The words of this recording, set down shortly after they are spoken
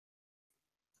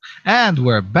And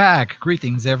we're back.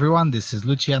 Greetings, everyone. This is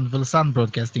Lucian Vâlsan,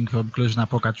 broadcasting from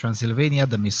Cluj-Napoca, Transylvania,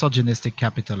 the misogynistic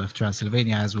capital of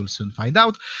Transylvania, as we'll soon find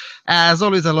out. As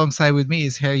always, alongside with me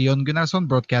is Herr Gunnarsson,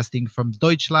 broadcasting from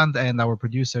Deutschland, and our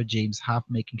producer, James Huff,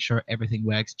 making sure everything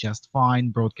works just fine,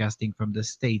 broadcasting from the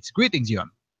States. Greetings, Jon.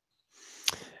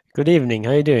 Good evening.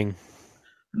 How are you doing?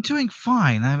 I'm doing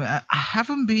fine. I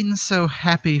haven't been so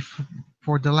happy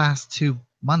for the last 2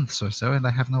 months or so, and I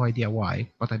have no idea why,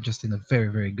 but I'm just in a very,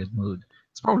 very good mood.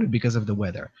 It's probably because of the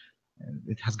weather.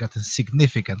 It has gotten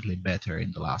significantly better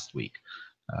in the last week.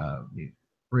 Uh,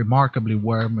 Remarkably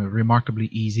warm, remarkably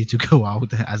easy to go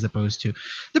out as opposed to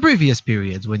the previous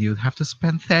periods when you'd have to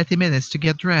spend 30 minutes to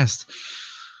get dressed.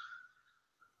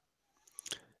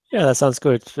 Yeah, that sounds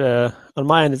good. On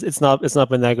my end, it's not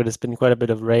been that good. It's been quite a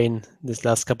bit of rain this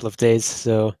last couple of days,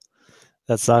 so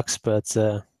that sucks. But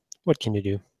what can you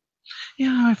do?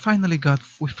 Yeah, we finally got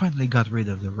rid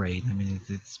of the rain. I mean,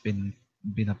 it's been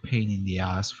a pain in the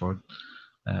ass for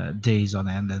days on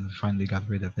end, and finally got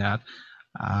rid of that.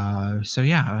 So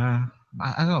yeah,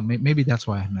 I don't know. Maybe that's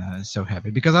why I'm so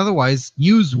happy. Because otherwise,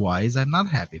 news-wise, I'm not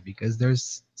happy because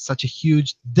there's such a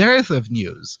huge dearth of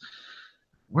news.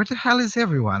 Where the hell is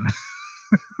everyone?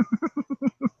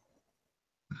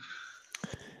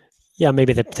 Yeah,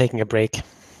 maybe they're taking a break.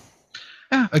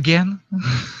 Yeah, again,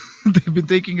 they've been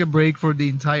taking a break for the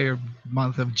entire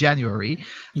month of January.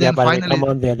 Yeah, Then but I mean, finally, come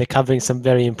on, they're covering some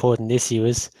very important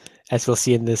issues, as we'll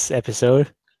see in this episode.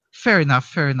 fair enough,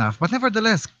 fair enough. But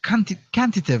nevertheless,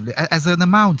 quantitatively, as an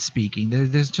amount speaking,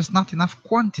 there's just not enough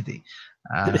quantity.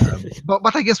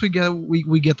 But I guess we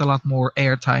get a lot more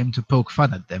airtime to poke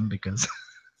fun at them because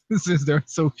since there are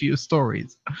so few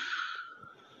stories.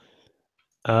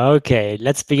 Okay,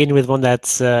 let's begin with one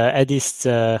that's at least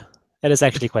that is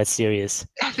actually quite serious.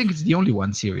 I think it's the only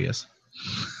one serious.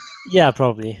 Yeah,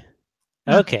 probably.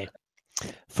 Yeah. Okay.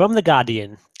 From The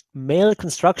Guardian, male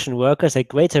construction workers at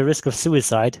greater risk of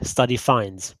suicide, study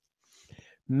finds.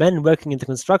 Men working in the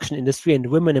construction industry and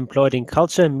women employed in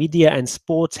culture, media and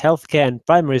sports, healthcare and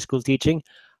primary school teaching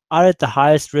are at the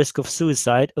highest risk of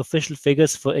suicide, official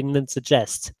figures for England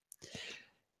suggest.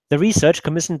 The research,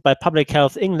 commissioned by Public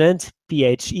Health England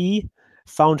 (PHE),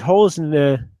 found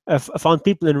found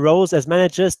people in roles as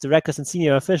managers, directors and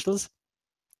senior officials.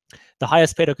 The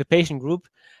highest paid occupation group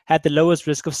had the lowest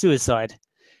risk of suicide.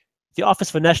 The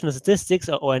Office for National Statistics,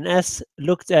 or ONS,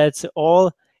 looked at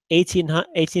all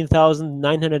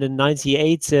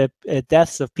 18,998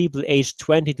 deaths of people aged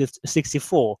 20 to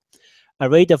 64, a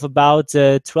rate of about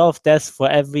 12 deaths for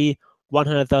every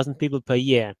 100,000 people per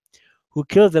year, who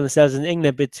killed themselves in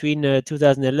England between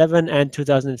 2011 and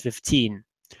 2015.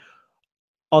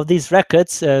 Of these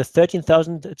records,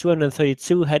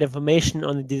 13,232 had information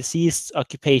on the deceased's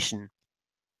occupation.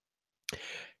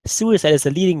 Suicide is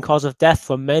the leading cause of death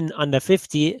for men under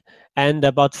 50, and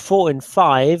about 4 in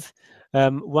 5,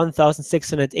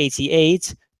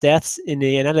 1,688 deaths in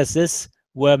the analysis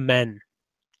were men.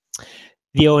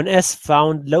 The ONS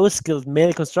found low-skilled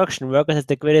male construction workers at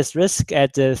the greatest risk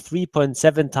at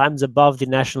 3.7 times above the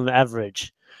national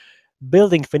average.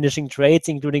 Building finishing trades,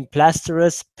 including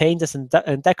plasterers, painters, and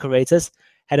decorators,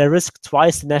 had a risk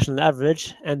twice the national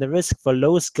average, and the risk for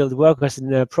low-skilled workers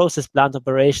in process plant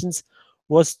operations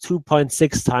was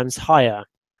 2.6 times higher.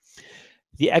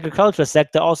 The agricultural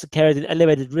sector also carried an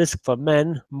elevated risk for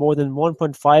men, more than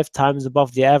 1.5 times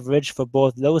above the average for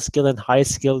both low-skilled and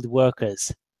high-skilled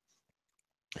workers.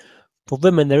 For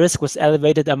women, the risk was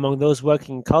elevated among those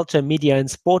working in culture, media,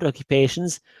 and sport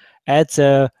occupations at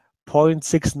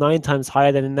 0.69 times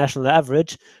higher than the national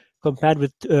average, compared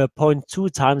with 0.2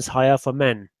 times higher for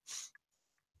men.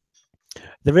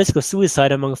 The risk of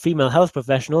suicide among female health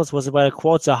professionals was about a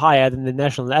quarter higher than the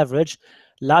national average,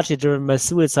 largely driven by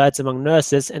suicides among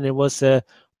nurses, and it was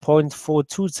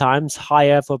 0.42 times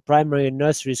higher for primary and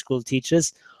nursery school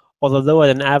teachers, although lower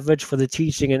than average for the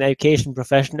teaching and education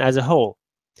profession as a whole.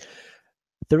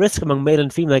 The risk among male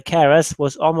and female carers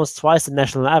was almost twice the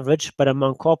national average, but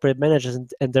among corporate managers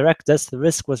and directors, the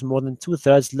risk was more than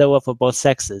two-thirds lower for both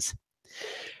sexes.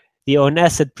 The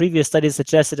ONS said previous studies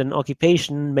suggested an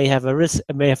occupation may have a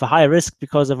higher risk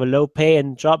because of a low pay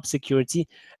and job security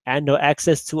and/or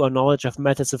access to or knowledge of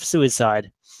methods of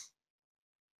suicide.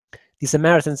 The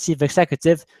Samaritan chief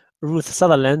executive, Ruth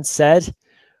Sutherland, said,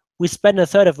 "We spend a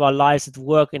third of our lives at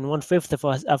work and one-fifth of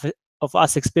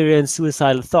us experience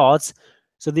suicidal thoughts,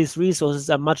 so these resources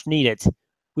are much needed.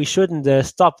 We shouldn't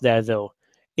stop there, though.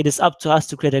 It is up to us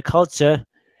to create a culture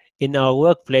in our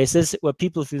workplaces where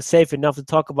people feel safe enough to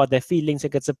talk about their feelings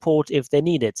and get support if they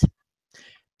need it."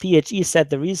 PHE said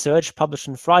the research, published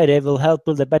on Friday, will help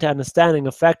build a better understanding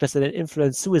of factors that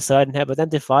influence suicide and help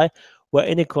identify where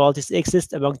inequalities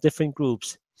exist among different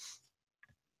groups.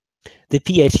 The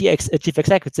PHE chief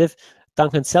executive,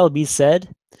 Duncan Selby,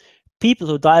 said, "People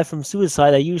who die from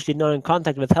suicide are usually not in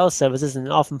contact with health services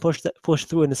and often pushed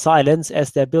through in silence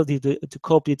as their ability to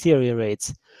cope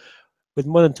deteriorates. With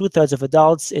more than 2/3 of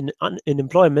adults in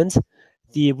employment,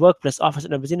 the workplace offers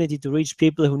an opportunity to reach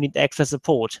people who need extra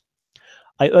support.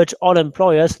 I urge all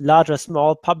employers, large or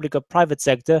small, public or private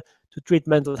sector, to treat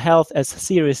mental health as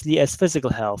seriously as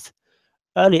physical health.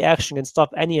 Early action can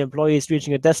stop any employees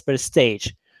reaching a desperate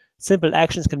stage. Simple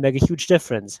actions can make a huge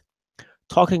difference.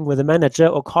 Talking with a manager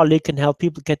or colleague can help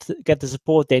people get the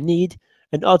support they need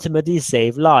and ultimately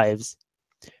save lives."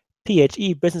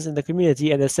 PHE, Business in the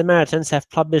Community, and the Samaritans have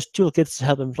published toolkits to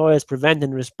help employers prevent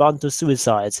and respond to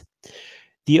suicides.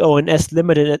 The ONS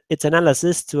limited its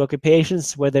analysis to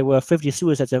occupations where there were 50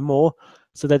 suicides or more,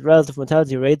 so that relative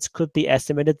mortality rates could be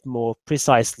estimated more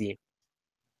precisely.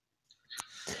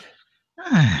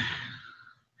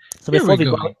 So before we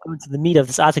go into the meat of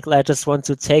this article, I just want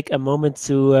to take a moment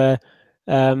to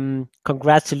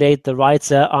congratulate the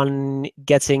writer on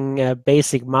getting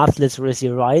basic math literacy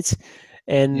right,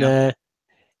 and the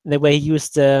way he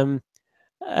used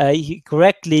he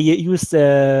correctly used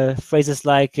phrases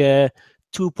like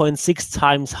 2.6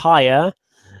 times higher,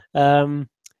 and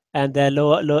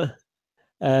lower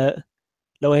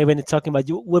when you're talking about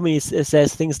women, it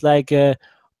says things like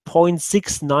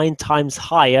 0.69 times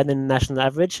higher than the national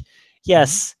average.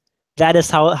 Yes, that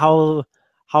is how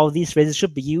these phrases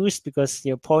should be used, because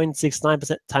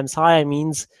 0.69% times higher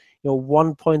means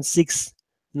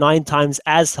 1.69 times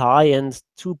as high, and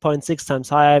 2.6 times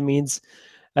higher means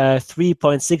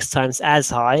 3.6 times as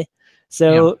high.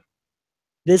 So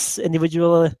this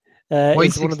individual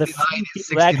is one of the few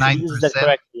people who actually uses that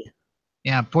correctly.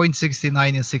 Yeah,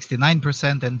 0.69 is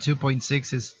 69%, and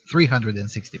 2.6 is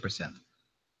 360%.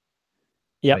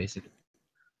 Yeah. Basically.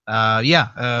 I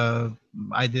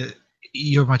did.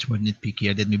 You're much more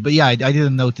nitpickier than me, but yeah, I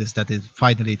didn't notice that it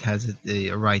finally it has it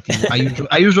right.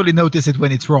 I usually notice it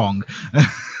when it's wrong.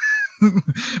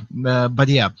 But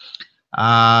yeah,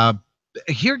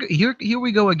 here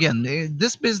we go again.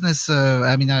 This business.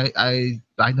 I mean, I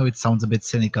know it sounds a bit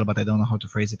cynical, but I don't know how to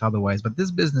phrase it otherwise. But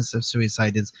this business of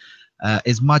suicide is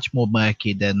much more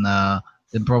murky than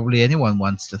probably anyone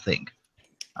wants to think.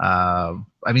 I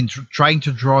mean, trying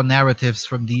to draw narratives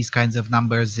from these kinds of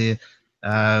numbers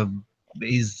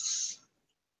is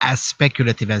as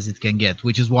speculative as it can get,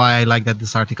 which is why I like that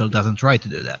this article doesn't try to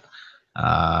do that,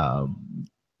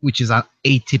 which is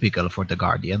atypical for The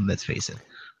Guardian, let's face it.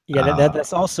 Yeah,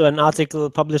 that's also an article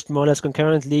published more or less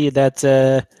concurrently that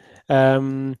it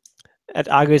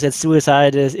argues that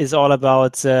suicide is all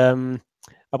about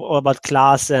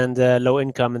class and low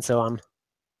income and so on.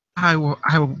 I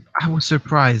was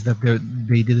surprised that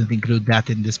they didn't include that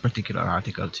in this particular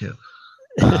article too,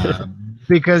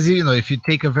 because if you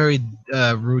take a very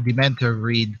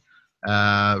rudimentary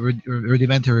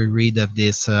read of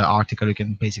this article, you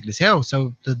can basically say, oh,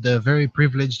 so the very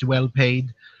privileged,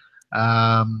 well-paid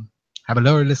have a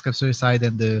lower risk of suicide,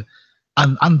 and the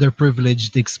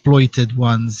underprivileged, exploited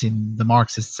ones in the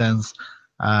Marxist sense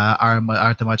are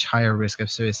at a much higher risk of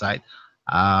suicide.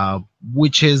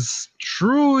 Which is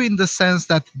true in the sense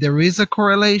that there is a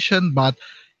correlation, but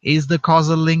is the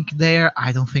causal link there?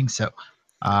 I don't think so.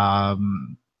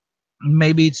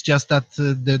 Maybe it's just that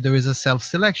there is a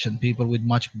self-selection. People with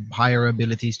much higher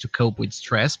abilities to cope with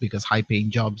stress, because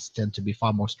high-paying jobs tend to be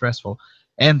far more stressful,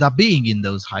 end up being in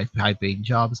those high-paying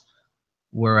jobs,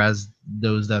 whereas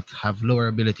those that have lower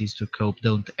abilities to cope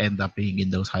don't end up being in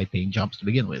those high-paying jobs to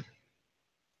begin with.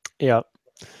 Yeah.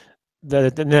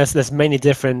 There's many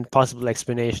different possible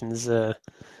explanations, and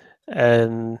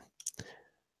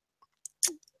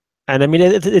I mean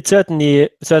it's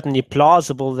certainly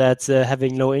plausible that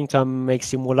having low income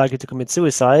makes you more likely to commit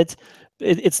suicide.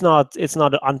 It's not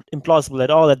implausible at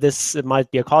all that this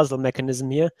might be a causal mechanism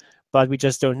here, but we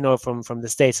just don't know from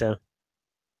this data.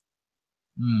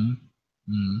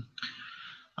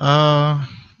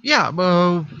 Yeah,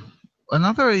 well,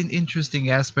 another interesting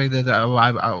aspect that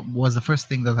I was the first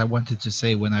thing that I wanted to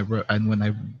say when I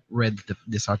read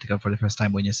this article for the first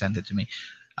time when you sent it to me.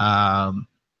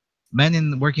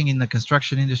 Men working in the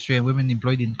construction industry and women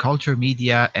employed in culture,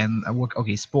 media, and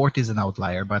okay, sport is an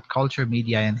outlier, but culture,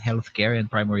 media, and healthcare and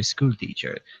primary school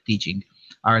teaching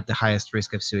are at the highest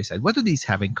risk of suicide. What do these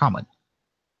have in common?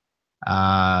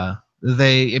 I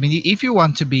mean, if you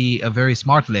want to be a very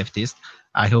smart leftist,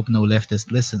 I hope no leftist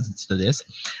listens to this,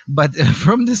 but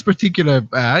from this particular,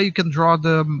 you can draw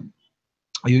the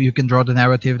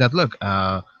narrative that, look,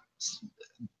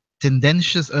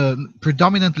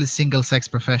 predominantly single-sex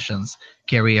professions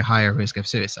carry a higher risk of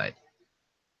suicide.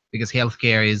 because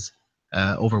healthcare is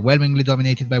overwhelmingly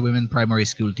dominated by women. Primary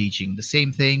school teaching, the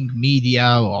same thing. Media,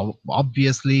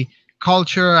 obviously.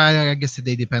 Culture, I guess it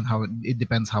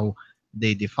depends how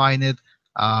they define it.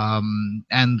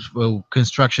 And well,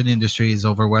 construction industry is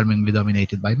overwhelmingly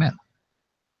dominated by men.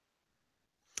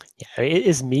 Yeah,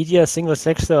 is media single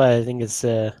sex though? I think it's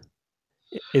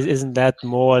isn't that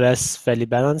more or less fairly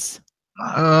balanced?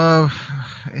 Uh,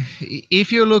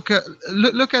 if you look at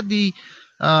the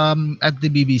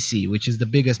BBC, which is the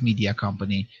biggest media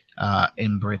company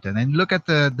in Britain, and look at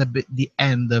the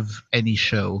end of any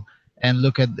show, and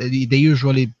look at they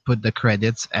usually put the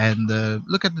credits and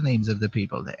look at the names of the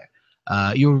people there.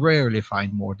 You'll rarely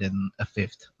find more than a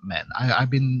fifth man. I've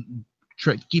been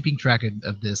keeping track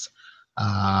of this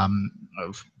um,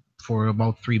 for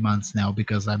about 3 months now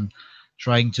because I'm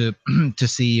trying to to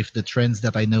see if the trends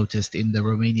that I noticed in the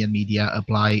Romanian media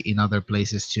apply in other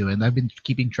places too. And I've been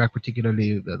keeping track,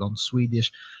 particularly on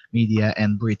Swedish media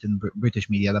and British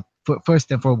media.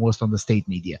 First and foremost, on the state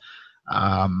media,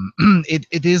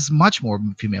 it is much more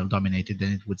female dominated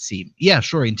than it would seem. Yeah,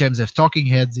 sure. In terms of talking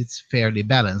heads, it's fairly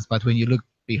balanced, but when you look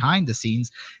behind the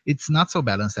scenes, it's not so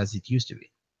balanced as it used to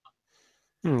be.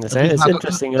 It's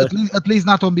interesting. At least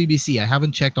not on BBC. I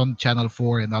haven't checked on Channel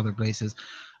 4 and other places,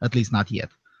 at least not yet.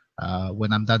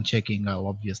 When I'm done checking, I'll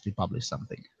obviously publish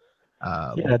something.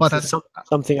 Yeah, But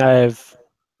something I've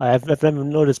never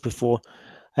noticed before.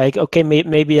 Like, okay,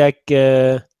 maybe like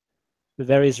the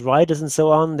various writers and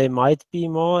so on, they might be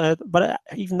more, but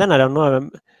even then, I don't know.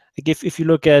 Like if you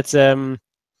look at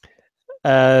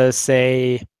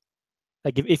say,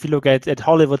 like if you look at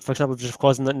Hollywood, for example, which is of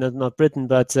course not Britain,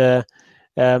 but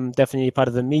definitely part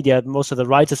of the media. Most of the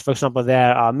writers, for example,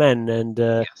 there are men, and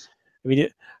yes, I mean,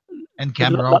 and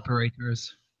camera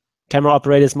operators. camera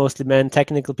operators mostly men,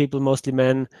 technical people mostly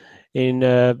men, in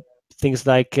things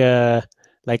like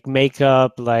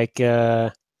makeup, like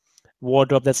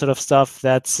wardrobe, that sort of stuff.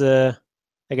 That's I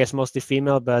guess mostly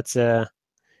female, but I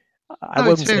No, it's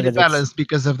wouldn't say fairly that it's. balanced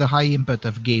because of the high input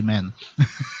of gay men.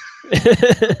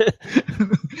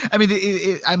 I mean,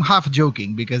 I'm half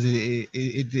joking because it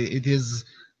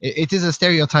is a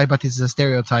stereotype, but it's a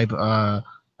stereotype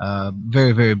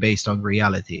very very based on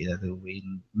reality. That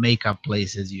in makeup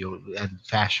places, you and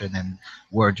fashion and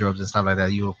wardrobes and stuff like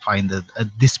that, you'll find a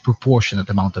disproportionate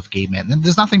amount of gay men, and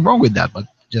there's nothing wrong with that. But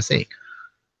just saying.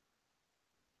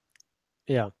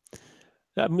 Yeah.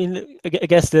 I mean, I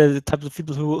guess the types of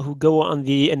people who go on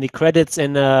the credits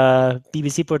in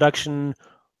BBC production,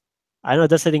 I don't know,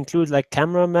 does that include like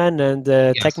cameramen and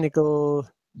Yes. technical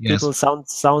Yes. people,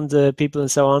 sound people,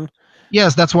 and so on?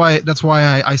 Yes, that's why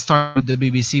I started the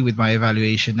BBC with my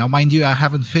evaluation. Now, mind you, I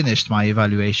haven't finished my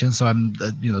evaluation, so I'm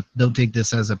don't take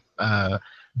this as a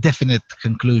definite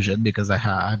conclusion because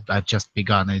I've just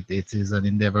begun. It is an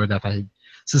endeavor that I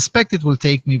suspect it will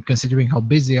take me, considering how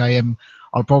busy I am.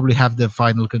 I'll probably have the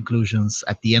final conclusions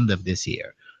at the end of this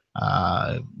year,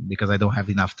 because I don't have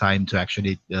enough time to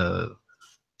actually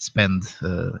spend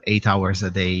 8 hours a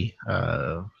day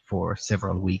for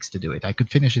several weeks to do it. I could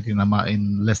finish it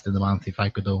in less than a month if I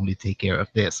could only take care of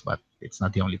this, but it's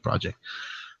not the only project.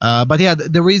 But yeah,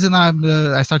 the reason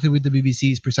I started with the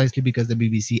BBC is precisely because the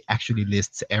BBC actually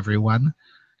lists everyone,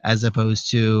 as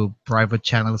opposed to private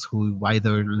channels who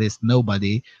either list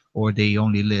nobody or they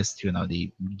only list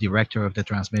the director of the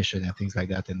transmission and things like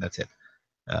that, and that's it.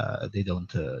 They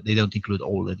don't include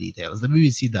all the details. The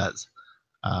BBC does.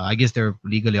 I guess they're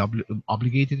legally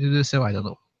obligated to do so. I don't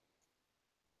know.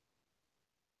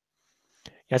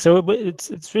 Yeah, so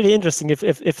it's really interesting if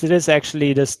it is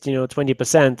actually just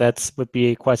 20%, that would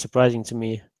be quite surprising to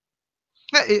me.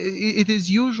 Yeah, it is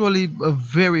usually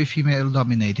very female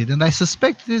dominated, and I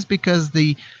suspect it is because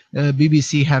the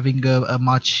BBC having a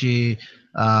much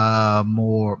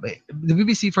more. The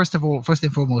BBC, first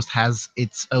and foremost, has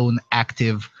its own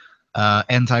active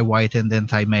anti-white and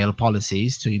anti-male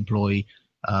policies to employ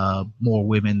more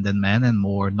women than men and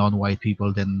more non-white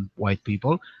people than white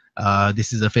people.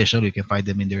 This is official. You can find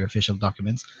them in their official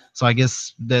documents. So I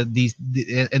guess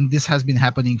and this has been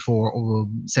happening for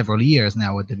several years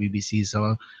now at the BBC.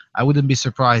 So I wouldn't be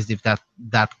surprised if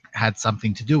that had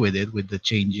something to do with it, with the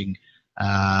changing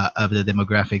of the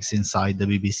demographics inside the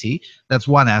BBC. That's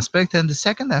one aspect, and the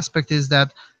second aspect is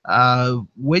that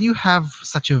when you have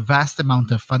such a vast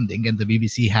amount of funding, and the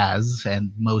BBC has,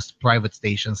 and most private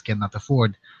stations cannot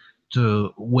afford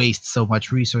to waste so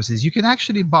much resources, you can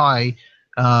actually buy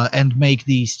and make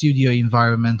the studio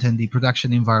environment and the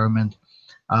production environment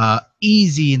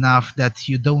easy enough that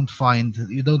you don't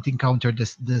encounter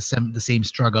the same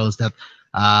struggles that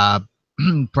uh,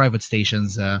 private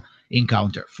stations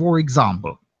encounter. For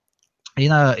example,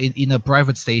 in a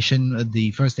private station,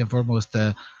 the first and foremost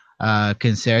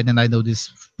concern, and I know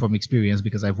this from experience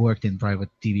because I've worked in private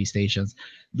TV stations,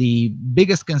 the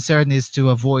biggest concern is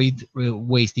to avoid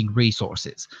wasting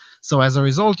resources. So as a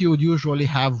result, you would usually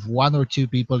have one or two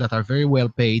people that are very well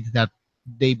paid, that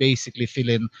they basically fill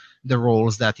in the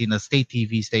roles that in a state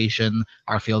TV station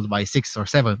are filled by 6 or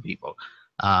 7 people.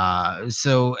 And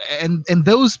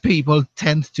those people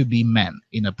tend to be men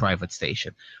in a private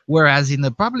station, whereas in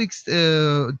a public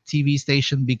TV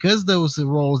station, because those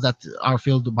roles that are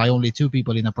filled by only 2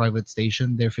 people in a private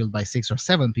station, they're filled by 6 or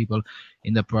 7 people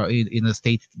in in a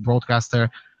state broadcaster.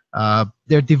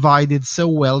 They're divided so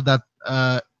well that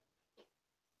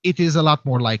it is a lot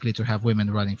more likely to have women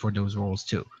running for those roles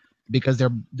too, because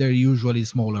they're usually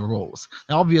smaller roles.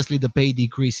 Now, obviously, the pay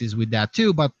decreases with that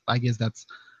too, but I guess that's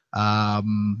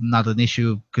not an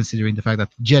issue, considering the fact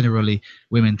that generally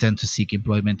women tend to seek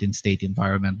employment in state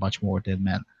environment much more than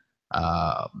men.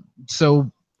 So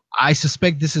I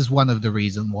suspect this is one of the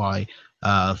reasons why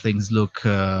things look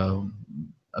a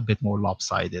bit more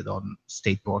lopsided on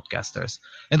state broadcasters.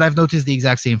 And I've noticed the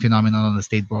exact same phenomenon on the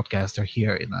state broadcaster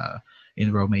here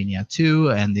in Romania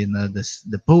too, and in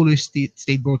the Polish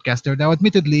state broadcaster. Now,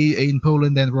 admittedly, in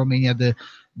Poland and Romania,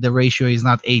 the ratio is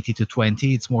not 80 to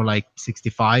 20; it's more like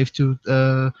 65 to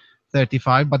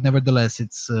 35. But nevertheless,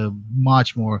 it's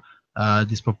much more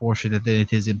disproportionate than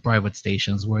it is in private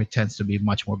stations, where it tends to be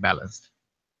much more balanced.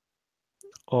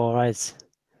 All right.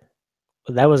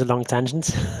 Well, that was a long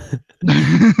tangent.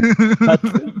 But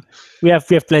we have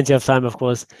plenty of time, of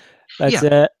course. But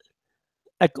Yeah.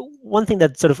 like one thing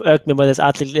that sort of irked me about this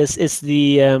article is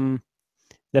the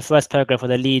first paragraph or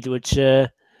the lead, which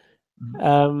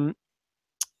um,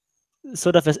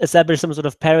 sort of established some sort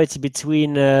of parity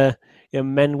between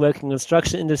men working in the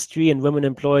construction industry and women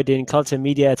employed in culture,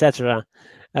 media, etc.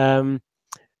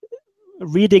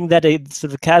 Reading that, a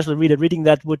sort of casual reader reading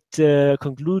that would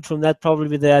conclude from that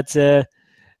probably that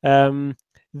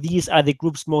these are the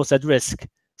groups most at risk.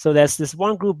 So there's this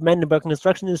one group, men working in the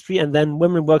construction industry, and then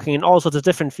women working in all sorts of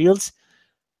different fields.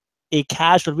 A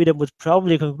casual reader would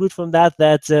probably conclude from that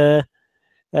there's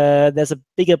a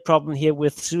bigger problem here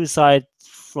with suicide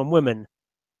from women.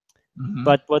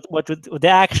 But what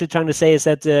they're actually trying to say is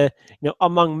that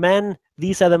among men,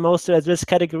 these are the most at risk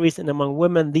categories, and among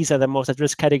women, these are the most at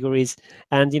risk categories.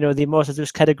 And the most at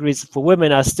risk categories for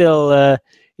women are still a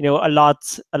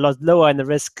lot lower in the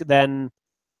risk than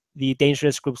the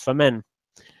dangerous groups for men.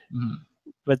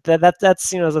 But that's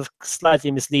sort of slightly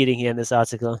misleading here in this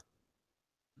article.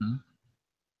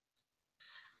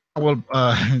 Well,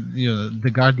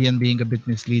 the Guardian being a bit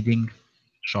misleading,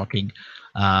 shocking.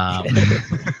 Yeah,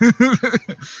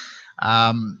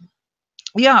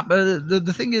 but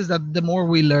the thing is that the more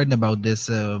we learn about this,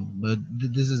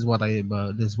 this is what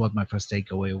this is what my first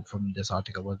takeaway from this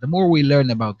article was. The more we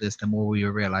learn about this, the more we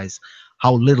realize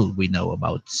how little we know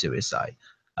about suicide.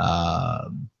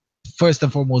 First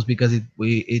and foremost, because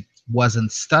it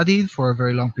wasn't studied for a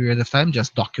very long period of time,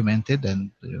 just documented,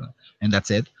 and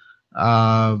that's it.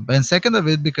 And second of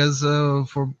it, because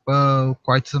for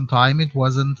quite some time it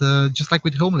wasn't, just like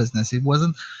with homelessness, it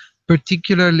wasn't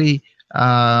particularly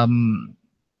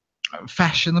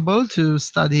fashionable to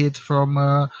study it from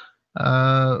a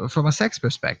sex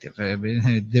perspective. I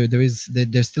mean, there's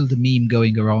still the meme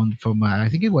going around from I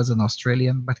think it was an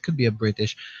Australian, but it could be a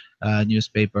British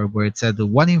newspaper, where it said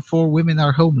 1 in 4 women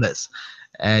are homeless,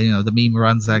 and the meme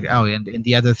runs like, oh, and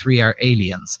the other 3 are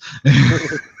aliens.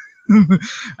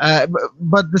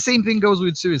 But the same thing goes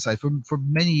with suicide. For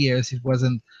many years, it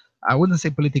wasn't, I wouldn't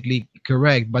say politically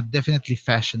correct, but definitely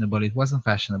fashionable. It wasn't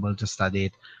fashionable to study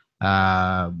it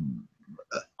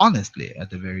honestly, at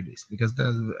the very least, because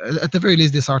at the very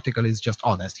least, this article is just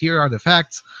honest. Here are the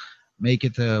facts. Make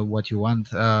it what you want.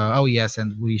 Oh yes,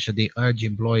 and we should urge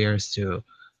employers to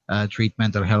treat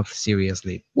mental health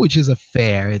seriously, which is a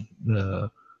fair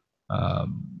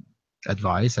um,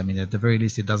 advice. I mean, at the very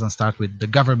least, it doesn't start with the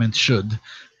government should,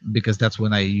 because that's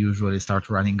when I usually start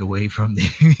running away from the.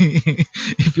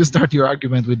 If you start your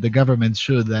argument with the government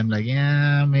should, I'm like,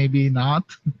 yeah, maybe not,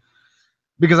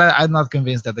 because I'm not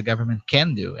convinced that the government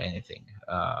can do anything,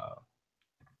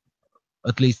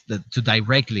 at least to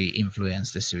directly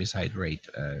influence the suicide rate.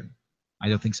 I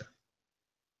don't think so.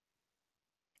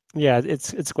 Yeah,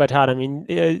 it's quite hard. I mean,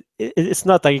 it's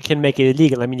not like you can make it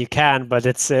illegal. I mean, you can, but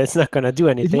it's not going to do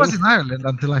anything. It was in Ireland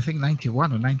until I think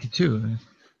 91 or 92.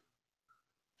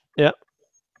 Yeah.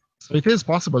 So it is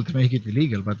possible to make it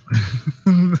illegal, but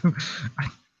I'm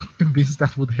convinced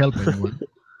that would help anyone.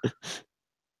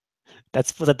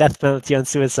 That's for the death penalty on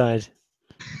suicide.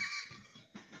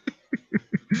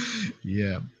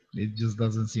 Yeah. It just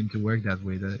doesn't seem to work that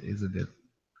way, isn't it?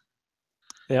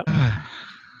 Yeah.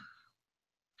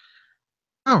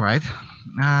 All right,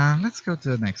 let's go to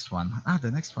the next one.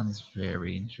 The next one is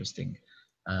very interesting.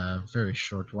 Very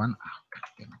short one. Oh, God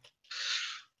damn it.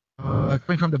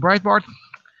 Coming from the Breitbart,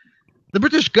 the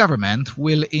British government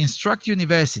will instruct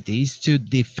universities to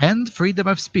defend freedom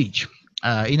of speech.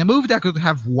 In a move that could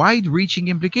have wide reaching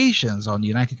implications on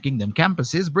United Kingdom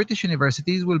campuses, British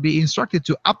universities will be instructed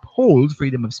to uphold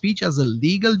freedom of speech as a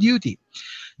legal duty.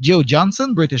 Joe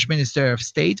Johnson, British Minister of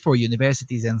State for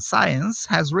Universities and Science,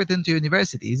 has written to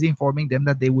universities informing them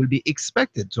that they will be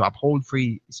expected to uphold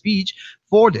free speech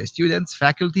for their students,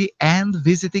 faculty, and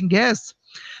visiting guests.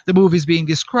 The move is being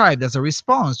described as a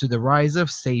response to the rise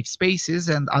of safe spaces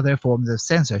and other forms of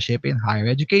censorship in higher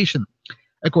education.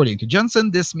 According to Johnson,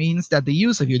 this means that the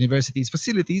use of universities'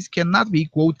 facilities cannot be,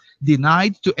 quote,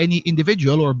 denied to any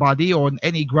individual or body on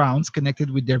any grounds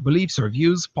connected with their beliefs or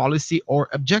views, policy, or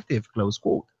objective, close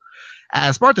quote.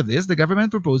 As part of this, the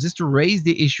government proposes to raise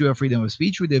the issue of freedom of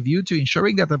speech with a view to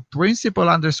ensuring that the principle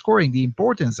underscoring the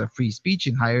importance of free speech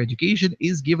in higher education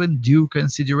is given due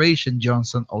consideration,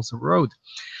 Johnson also wrote.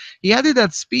 He added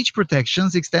that speech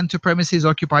protections extend to premises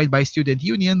occupied by student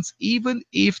unions, even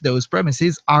if those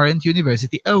premises aren't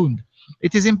university owned.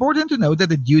 It is important to note that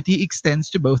the duty extends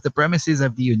to both the premises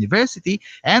of the university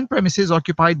and premises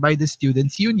occupied by the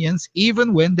students' unions,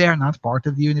 even when they are not part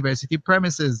of the university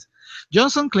premises.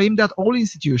 Johnson claimed that all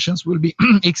institutions will be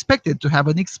expected to have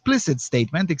an explicit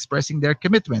statement expressing their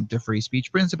commitment to free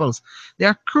speech principles. They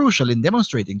are crucial in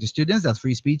demonstrating to students that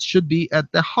free speech should be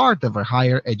at the heart of a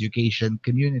higher education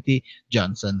community,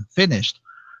 Johnson finished.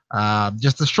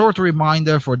 Just a short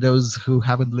reminder for those who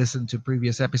haven't listened to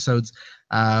previous episodes.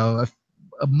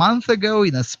 A month ago,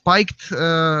 in a study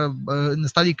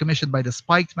commissioned by the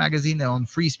Spiked magazine on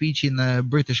free speech in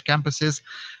British campuses,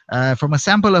 from a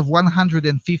sample of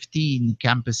 115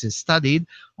 campuses studied,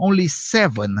 only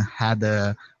 7 had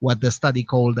what the study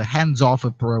called a hands-off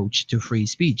approach to free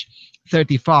speech.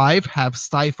 35 have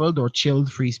stifled or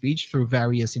chilled free speech through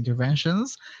various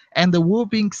interventions, and a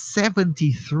whopping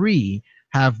 73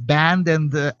 have banned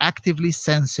and actively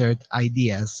censored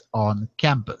ideas on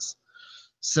campus.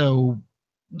 So,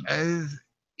 uh,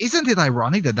 isn't it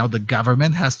ironic that now the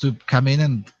government has to come in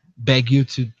and beg you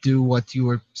to do what you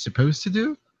were supposed to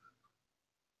do?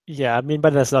 Yeah, I mean,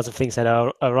 but there's lots of things that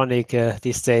are ironic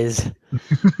these days.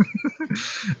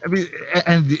 I mean,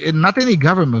 and not any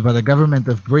government, but the government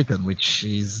of Britain, which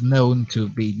is known to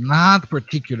be not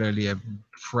particularly a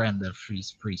friend of free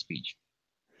speech.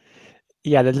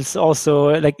 Yeah, that is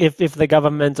also like if the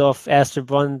government of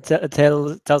Azerbaijan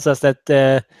tells us that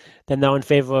they're now in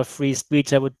favor of free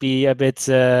speech, I would be a bit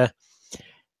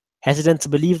hesitant to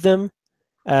believe them.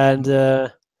 And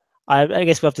I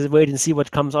guess we have to wait and see what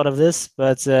comes out of this.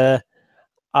 But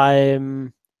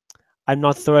I'm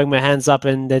not throwing my hands up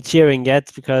and cheering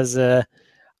yet because I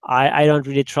don't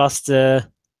really trust this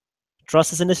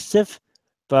initiative.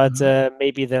 But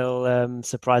maybe they'll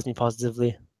surprise me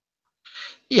positively.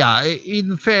 Yeah,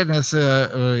 in fairness,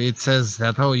 it says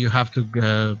that, oh, you have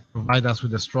to provide us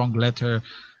with a strong letter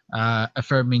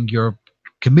affirming your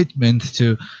commitment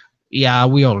to. Yeah,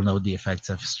 we all know the effects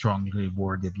of strongly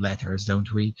worded letters,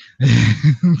 don't we?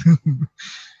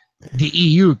 The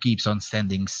EU keeps on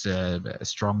sending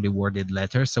strongly worded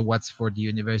letters. So what's for the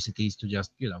universities to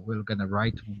just, we're gonna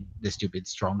write the stupid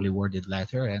strongly worded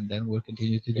letter, and then we'll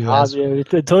continue to do Yeah, as. we're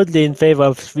totally in favor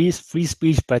of free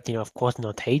speech, but of course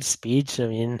not hate speech. I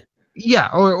mean,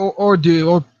 Yeah,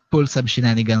 or pull some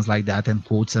shenanigans like that and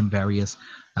quote some various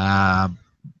uh,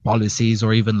 policies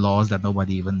or even laws that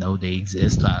nobody even know they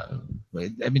exist. I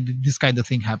mean, this kind of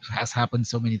thing has happened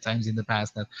so many times in the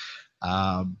past that,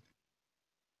 um,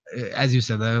 as you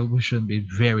said, we shouldn't be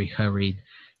very hurried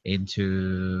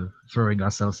into throwing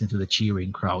ourselves into the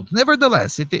cheering crowd.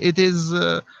 Nevertheless, it is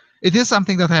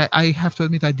something that I have to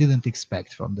admit I didn't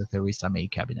expect from the Theresa May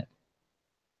cabinet.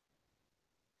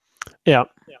 yeah.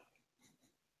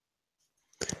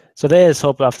 So there is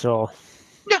hope after all.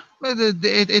 Yeah,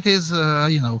 it is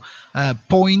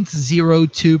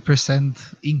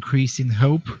 0.02% increase in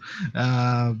hope.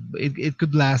 It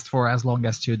could last for as long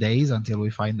as 2 days until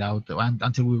we find out and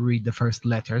until we read the first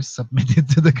letters submitted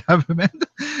to the government.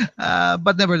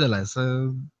 But nevertheless,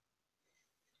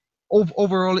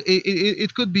 overall,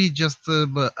 it could be just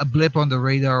a blip on the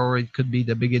radar, or it could be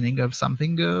the beginning of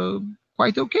something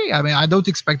quite okay. I mean, I don't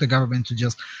expect the government to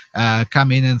just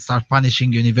come in and start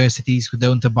punishing universities who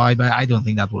don't abide by. I don't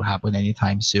think that will happen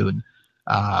anytime soon.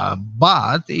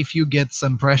 But if you get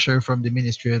some pressure from the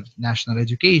Ministry of National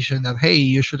Education that, hey,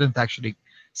 you shouldn't actually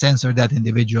censor that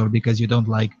individual because you don't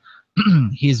like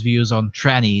his views on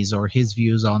trannies or his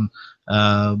views on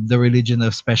the religion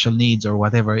of special needs or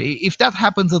whatever. If that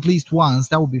happens at least once,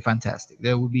 that would be fantastic.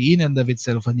 That would be in and of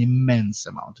itself an immense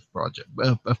amount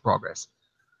of progress.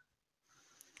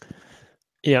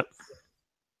 Yeah.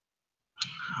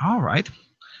 All right,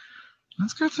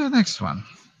 let's go to the next one.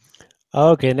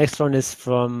 Okay, next one is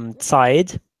from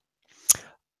Zeit.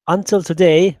 Until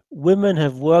today, women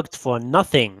have worked for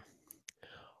nothing.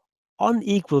 On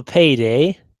Equal Pay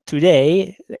Day,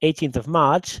 today, the 18th of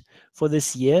March for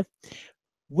this year,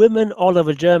 women all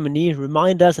over Germany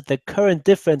remind us that the current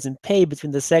difference in pay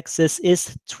between the sexes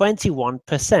is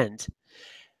 21%.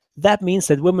 That means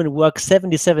that women work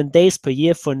 77 days per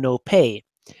year for no pay.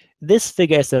 This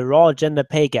figure is the raw gender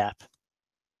pay gap.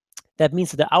 That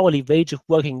means that the hourly wage of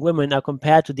working women are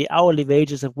compared to the hourly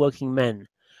wages of working men.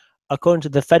 According to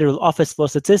the Federal Office for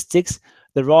Statistics,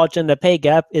 the raw gender pay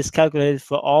gap is calculated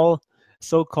for all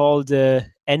so-called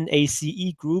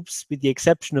NACE groups, with the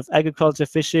exception of agriculture,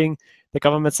 fishing, the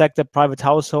government sector, private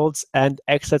households, and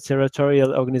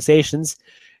extraterritorial organizations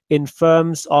in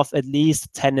firms of at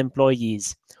least 10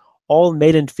 employees. All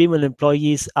male and female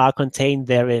employees are contained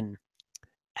therein.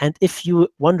 And if you're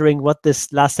wondering what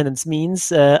this last sentence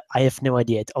means, I have no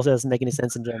idea. It also doesn't make any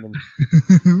sense in German.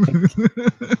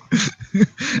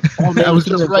 All male and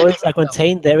female employees are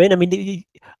contained therein. I mean,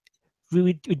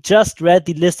 we just read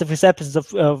the list of receptions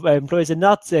of employees are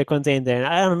not contained there.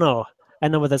 I don't know. I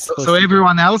know what that's supposed to be. So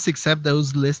everyone else except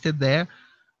those listed there.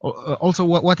 Also,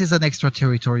 what is an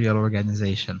extraterritorial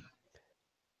organization?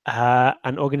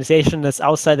 An organization that's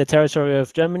outside the territory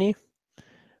of Germany.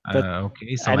 But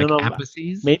okay, so I don't know.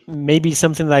 Embassies? Maybe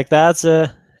something like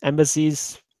that.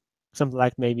 Embassies, something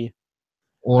like maybe.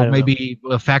 Or maybe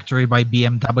a factory by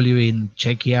BMW in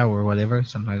Czechia or whatever,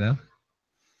 something like that.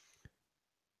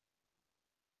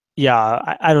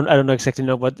 Yeah, I don't exactly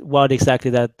know what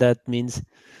exactly that means.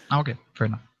 Okay, fair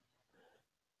enough.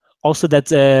 Also,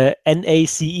 that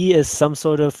NACE is some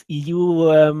sort of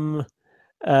EU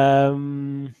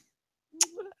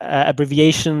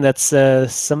abbreviation. That's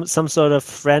some sort of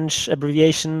French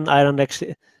abbreviation. I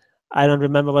don't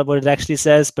remember what it actually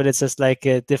says, but it's just like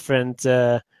different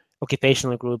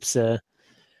occupational groups.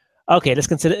 Okay, let's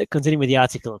continue with the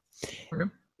article. Okay.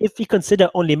 If we consider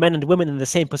only men and women in the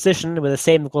same position with the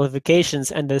same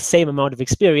qualifications and the same amount of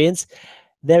experience,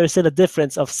 there is still a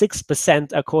difference of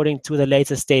 6% according to the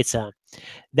latest data.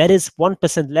 That is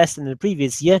 1% less than the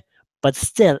previous year, but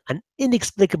still an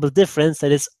inexplicable difference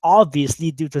that is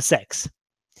obviously due to sex.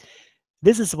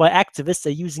 This is why activists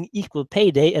are using Equal Pay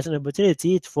Day as an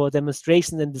opportunity for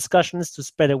demonstrations and discussions to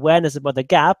spread awareness about the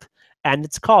gap and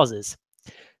its causes.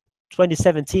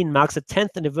 2017 marks the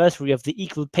 10th anniversary of the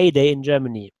Equal Pay Day in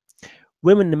Germany.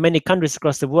 Women in many countries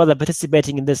across the world are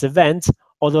participating in this event,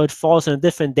 although it falls on a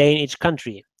different day in each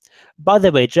country. By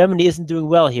the way, Germany isn't doing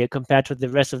well here compared to the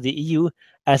rest of the EU,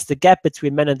 as the gap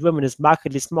between men and women is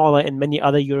markedly smaller in many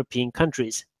other European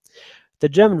countries. The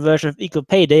German version of Equal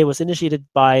Pay Day was initiated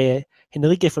by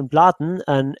Henrike von Blatten,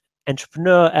 an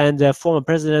entrepreneur and former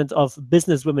president of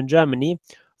Business Women Germany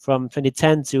from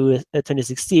 2010 to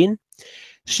 2016.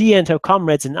 She and her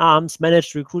comrades in arms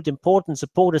managed to recruit important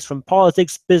supporters from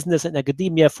politics, business, and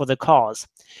academia for the cause.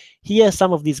 Here,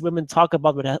 some of these women talk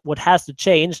about what has to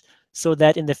change so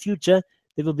that in the future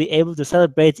they will be able to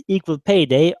celebrate Equal Pay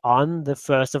Day on the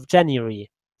 1st of January.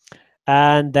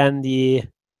 And then the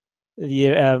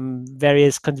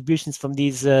various contributions from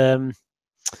these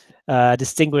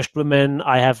distinguished women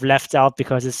I have left out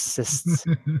because it's just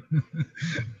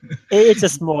it's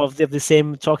just more of the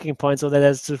same talking points. So that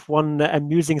there's just one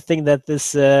amusing thing that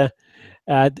this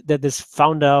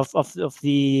founder of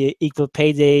the Equal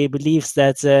Pay Day believes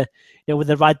that with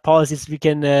the right policies we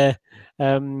can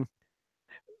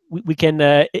we can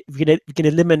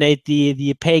eliminate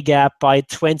the pay gap by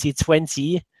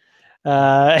 2020.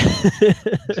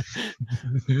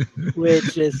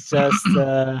 Which is just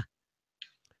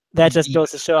that just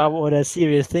goes to show what a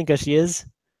serious thinker she is.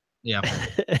 Yeah.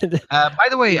 By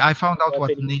the way, I found out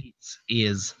what NITS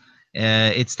is.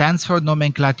 It stands for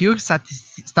Nomenclature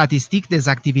Statistique des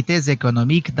Activités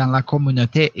Économiques dans la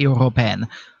Communauté Européenne,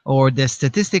 or the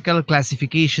Statistical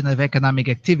Classification of Economic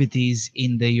Activities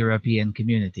in the European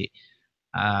Community.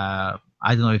 I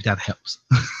don't know if that helps.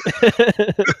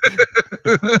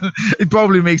 It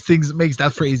probably makes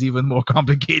that phrase even more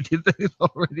complicated than it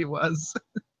already was.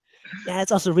 Yeah,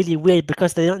 it's also really weird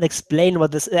because they don't explain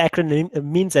what this acronym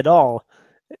means at all.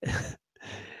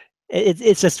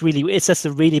 It's just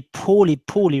a really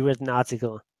poorly written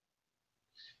article.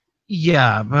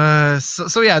 Yeah,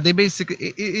 so yeah, they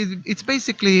basically it's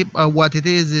basically what it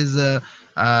is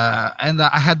And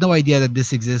I had no idea that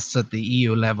this exists at the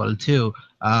EU level too.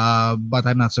 But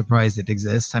I'm not surprised it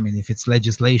exists. I mean, if it's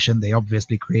legislation, they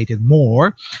obviously created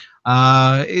more.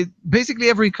 Basically,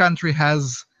 every country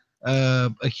has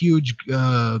a huge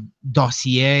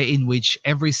dossier in which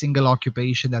every single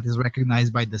occupation that is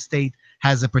recognized by the state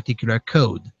has a particular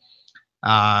code.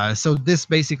 So this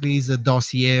basically is a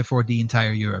dossier for the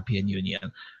entire European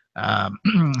Union.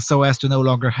 So as to no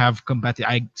longer have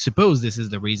I suppose this is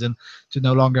the reason to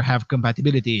no longer have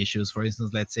compatibility issues. For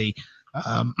instance, let's say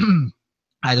um,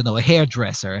 I don't know, a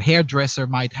hairdresser. A hairdresser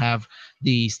might have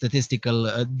the statistical,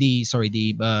 the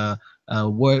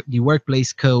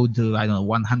workplace code, I don't know,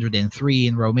 103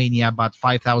 in Romania, but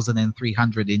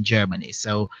 5,300 in Germany.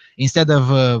 So instead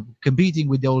of competing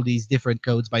with all these different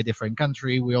codes by different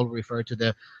country, we all refer to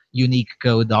the unique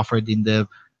code offered in the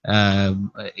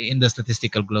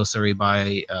statistical glossary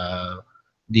by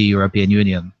the European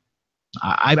Union.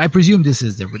 I presume this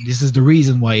is the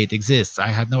reason why it exists. I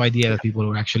had no idea that people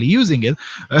were actually using it,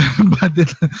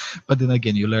 but then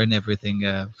again, you learn everything.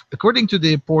 According to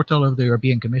the portal of the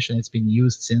European Commission, it's been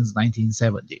used since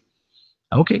 1970.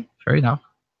 Okay, fair enough.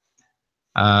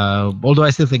 Although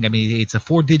I still think, I mean, it's a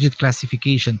 4-digit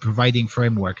classification providing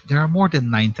framework. There are more than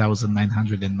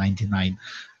 9,999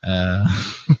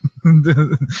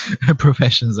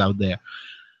 professions out there.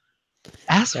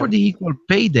 As for the equal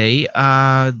pay day,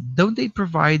 don't they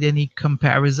provide any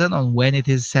comparison on when it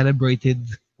is celebrated,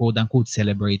 quote unquote,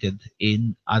 celebrated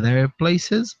in other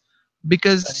places?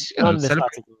 Because On this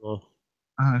article.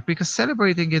 because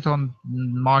celebrating it on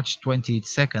March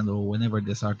 22nd or whenever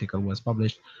this article was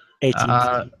published,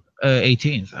 18th.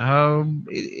 18th,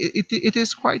 it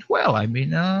is quite well. I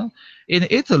mean, in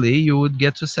Italy, you would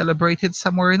get to celebrate it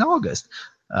somewhere in August.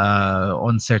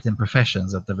 On certain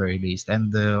professions, at the very least,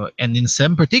 and in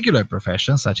some particular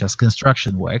professions, such as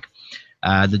construction work,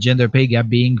 the gender pay gap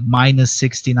being minus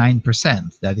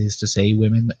 69%. That is to say,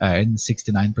 women earn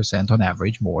 69% on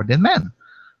average more than men.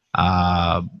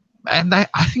 And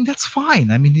I think that's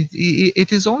fine. I mean,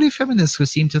 it is only feminists who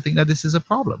seem to think that this is a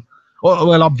problem.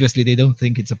 Well, obviously, they don't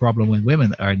think it's a problem when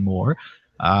women earn more,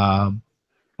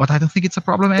 but I don't think it's a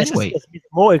problem anyway. It's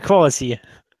more equality.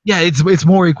 Yeah, it's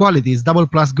more equality. It's double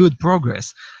plus good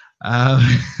progress.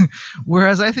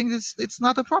 Whereas I think it's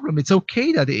not a problem. It's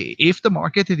okay that if the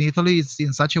market in Italy is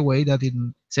in such a way that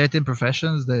in certain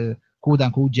professions the quote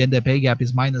unquote gender pay gap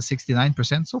is minus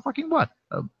 69%, so fucking what?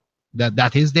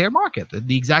 That is their market.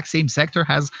 The exact same sector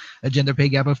has a gender pay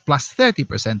gap of plus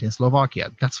 30% in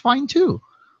Slovakia. That's fine too.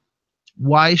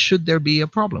 Why should there be a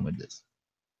problem with this?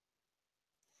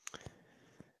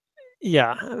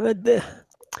 Yeah, but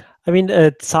I mean,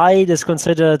 Zeit is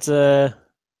considered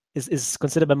is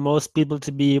considered by most people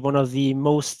to be one of the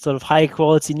most sort of high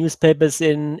quality newspapers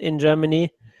in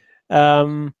Germany.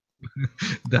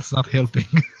 That's not helping.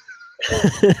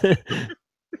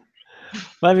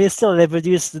 But I mean, still, they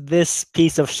produced this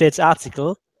piece of shit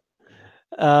article.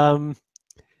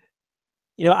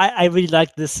 You know, I really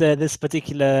like this this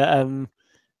particular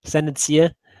sentence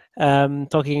here,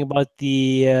 talking about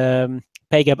the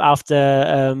pay gap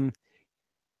after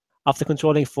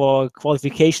controlling for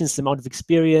qualifications, the amount of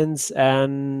experience,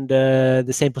 and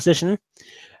the same position.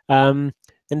 And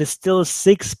it's still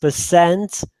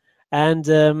 6%, and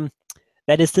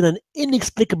that is still an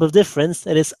inexplicable difference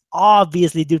that is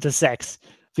obviously due to sex.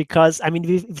 Because, I mean,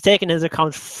 we've taken into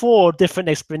account 4 different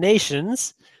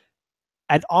explanations,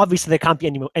 and obviously there can't be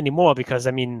any more, because,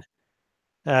 I mean,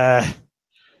 more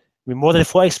than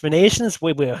 4 explanations,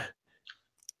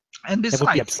 And that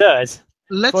would be besides,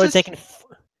 absurd.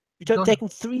 Taking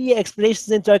 3 explanations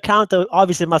into account,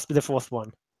 obviously it must be the 4th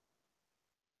one.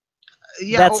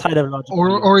 Yeah, that's kind of logical.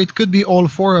 Or it could be all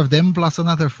 4 of them plus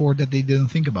another 4 that they didn't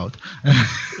think about.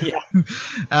 Yeah.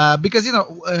 Because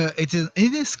it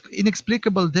is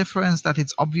inexplicable difference that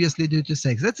it's obviously due to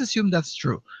sex. Let's assume that's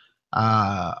true.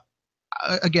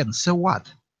 Again, so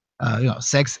what?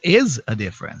 Sex is a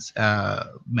difference.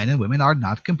 Men and women are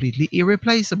not completely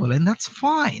irreplaceable, and that's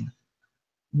fine.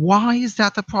 Why is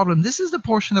that a problem? This is the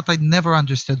portion that I never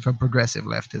understood from progressive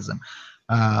leftism.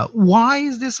 Why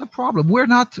is this a problem? We're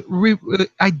not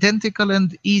identical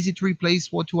and easy to replace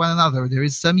to one another. There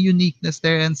is some uniqueness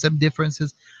there and some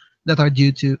differences that are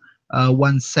due to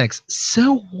one's sex.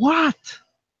 So what?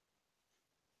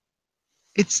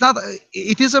 It's not.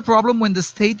 It is a problem when the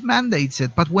state mandates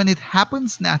it, but when it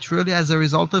happens naturally as a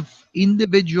result of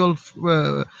individuals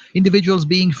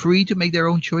being free to make their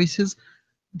own choices,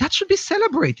 that should be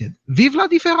celebrated. Vive la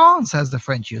différence, as the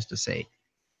French used to say.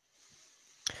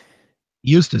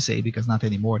 Used to say, because not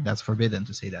anymore. That's forbidden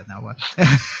to say that now.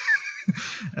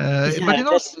 Yeah, But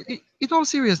in all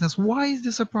seriousness, why is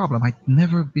this a problem? I've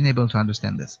never been able to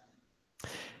understand this.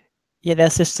 yeah,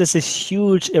 there's just this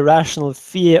huge irrational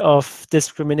fear of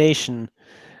discrimination.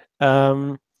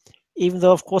 Even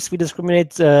though, of course, we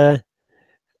discriminate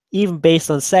even based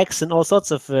on sex and all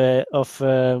sorts of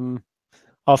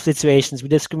situations. We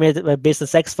discriminate based on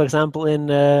sex, for example,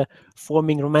 in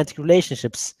forming romantic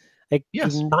relationships. Like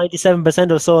Yes.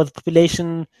 97% or so of the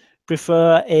population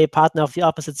prefer a partner of the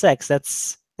opposite sex.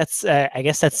 That's I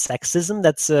guess that's sexism.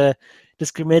 That's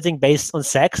discriminating based on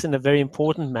sex in a very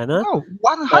important manner. No,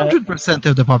 Uh, 100%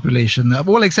 of the population,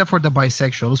 well, except for the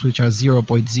bisexuals, which are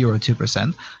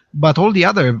 0.02%, but all the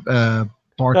other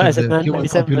part I of said the human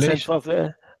 97% population. of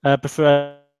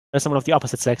prefer someone of the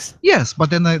opposite sex. Yes, but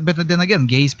then again,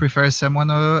 gays prefer someone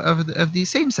of the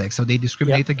same sex, so they Yeah,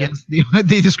 discriminate against the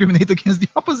they discriminate against the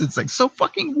opposite sex. So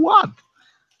fucking what?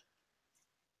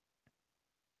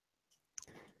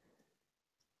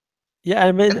 yeah.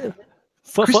 I And mean,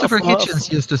 Christopher for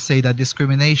Hitchens used to say that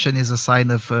discrimination is a sign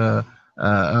of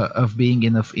being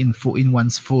in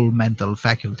one's full mental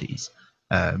faculties.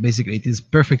 Basically, it is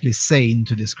perfectly sane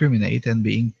to discriminate, and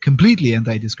being completely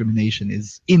anti-discrimination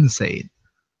is insane.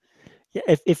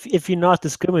 yeah, if you're not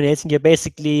discriminating, you're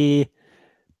basically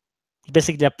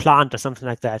a plant or something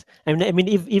like that. I mean,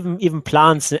 even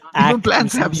plants Even act in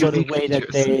plants some have sort of unique way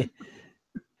that features.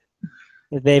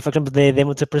 they, for example, they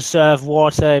want to preserve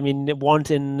water. I mean,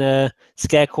 want in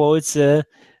scare quotes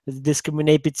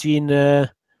discriminate between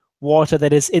water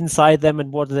that is inside them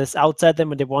and water that's outside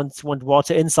them, and they want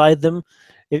water inside them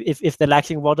if they're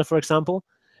lacking water, for example.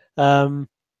 Um,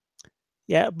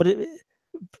 yeah, but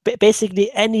basically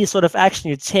any sort of action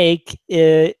you take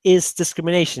is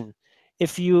discrimination.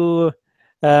 If you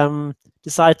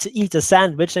decide to eat a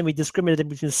sandwich, and we discriminate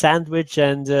between sandwich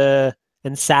and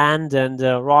sand and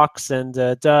rocks and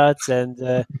dirt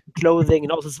and clothing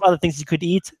and all sorts of other things you could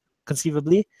eat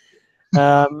conceivably.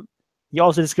 Um, you're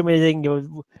also discriminating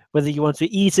whether you want to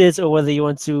eat it or whether you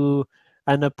want to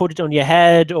and put it on your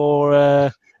head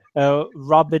or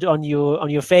rub it on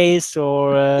your face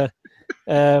or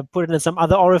put it in some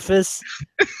other orifice.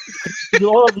 You could do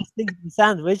all of these things in the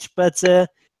sandwich, but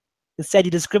instead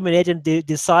you discriminate and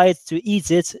decide to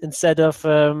eat it instead of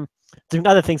doing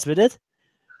other things with it.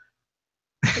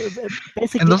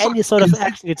 And Basically, also any sort of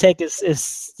action you take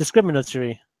is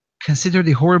discriminatory. consider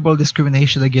the horrible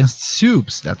discrimination against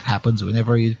soups that happens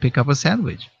whenever you pick up a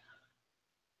sandwich.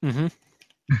 Hmm.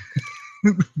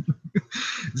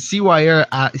 CYR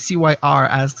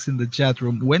asks in the chat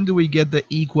room, when do we get the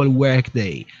equal work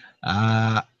day?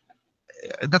 Uh,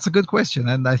 that's a good question,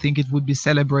 and I think it would be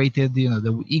celebrated.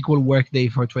 The equal work day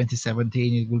for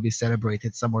 2017. It will be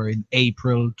celebrated somewhere in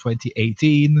April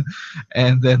 2018,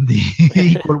 and then the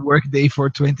equal work day for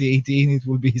 2018. It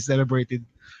will be celebrated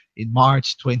in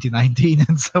March 2019,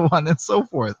 and so on and so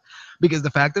forth. Because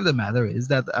the fact of the matter is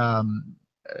that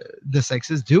the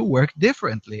sexes do work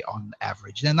differently on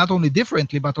average, and not only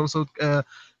differently, but also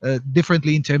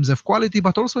differently in terms of quality,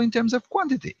 but also in terms of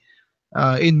quantity.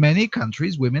 In many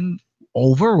countries, women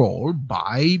overall,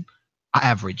 by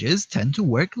averages, tend to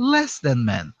work less than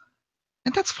men.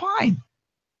 And that's fine.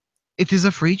 It is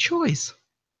a free choice.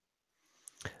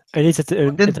 At least But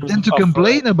in terms then to of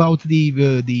complain about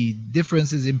the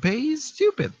differences in pay is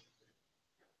stupid.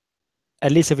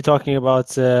 at least if you're talking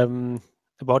about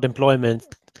employment.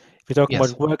 If you're talking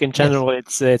Yes. about work in Yes. general,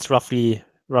 it's roughly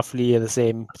the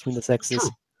same between the True. sexes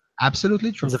Absolutely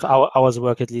in true. terms of hours of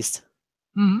work, at least.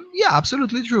 Yeah,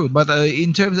 absolutely true. But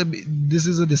in terms of this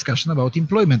is a discussion about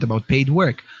employment, about paid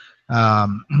work.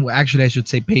 Well, actually, I should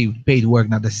say paid work,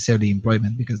 not necessarily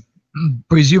employment, because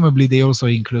presumably they also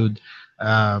include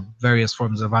various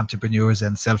forms of entrepreneurs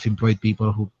and self-employed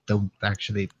people who don't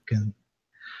actually can.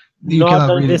 You Not cannot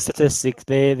on really. this statistic.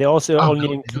 They also Oh only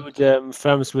no, they don't. include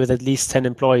firms with at least 10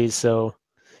 employees, so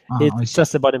I it's see.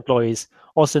 just about employees.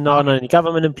 Also not Okay. on any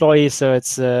government employees, so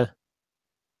it's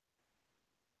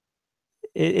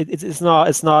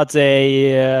not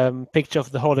a picture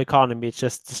of the whole economy. It's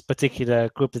just this particular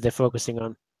group that they're focusing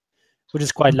on, which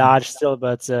is quite Mhm. large still,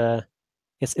 but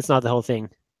it's not the whole thing.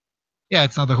 Yeah,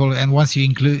 it's not the whole. And once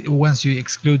you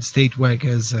exclude state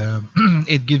workers,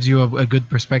 it gives you a good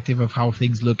perspective of how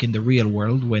things look in the real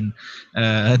world when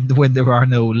there are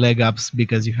no leg ups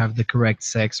because you have the correct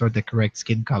sex or the correct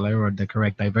skin color or the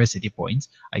correct diversity points,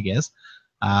 I guess.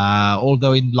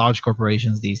 Although in large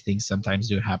corporations these things sometimes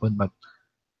do happen, but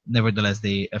nevertheless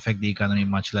they affect the economy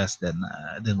much less than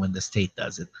when the state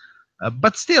does it.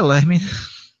 But still, I mean,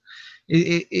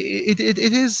 it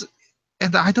is,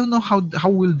 and I don't know how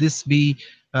will this be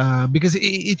because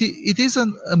it is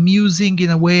amusing in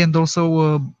a way, and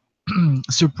also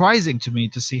surprising to me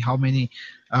to see how many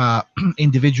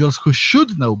individuals who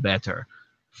should know better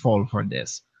fall for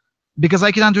this. Because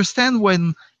I can understand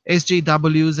when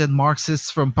SJWs and Marxists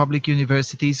from public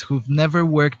universities who've never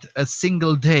worked a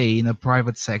single day in a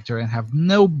private sector and have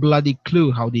no bloody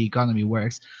clue how the economy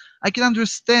works. I can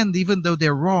understand, even though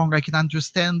they're wrong, I can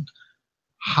understand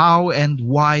how and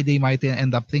why they might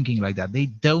end up thinking like that. They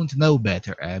don't know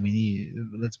better. I mean,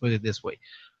 let's put it this way.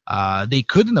 They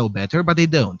could know better, but they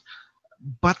don't.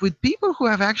 But with people who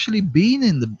have actually been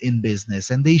in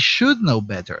business and they should know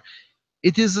better,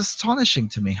 it is astonishing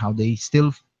to me how they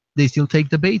still take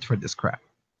the bait for this crap.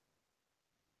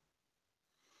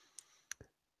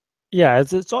 Yeah,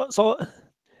 it's also,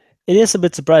 it is a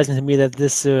bit surprising to me that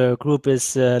this group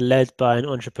is led by an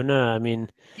entrepreneur. I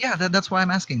mean, Yeah, that's why I'm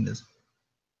asking this.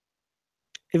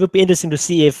 it would be interesting to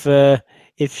see if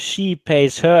she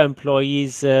pays her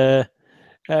employees, if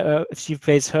she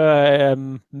pays her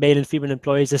male and female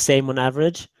employees the same on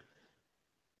average.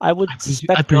 I would I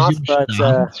suspect not, presume she but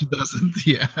doesn't. She doesn't.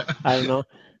 Yeah. I don't know.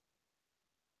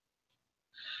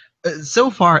 So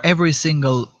far, every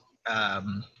single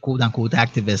quote unquote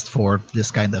activist for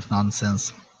this kind of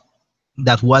nonsense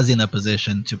that was in a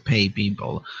position to pay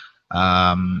people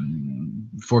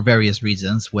for various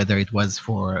reasons, whether it was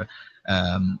for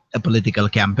a political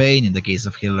campaign in the case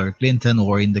of Hillary Clinton,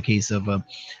 or in the case of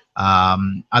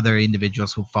other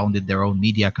individuals who founded their own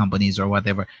media companies or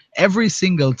whatever. Every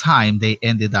single time they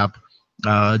ended up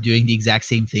doing the exact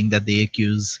same thing that they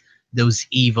accuse those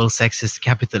evil sexist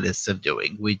capitalists of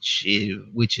doing, which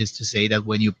is to say that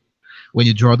when you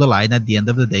draw the line at the end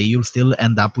of the day, you'll still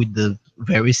end up with the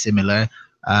very similar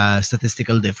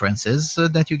statistical differences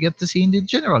that you get to see in the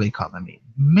general economy.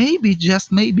 Maybe,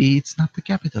 just maybe, it's not the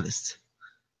capitalists.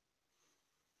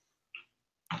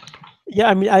 Yeah,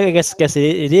 I mean, I guess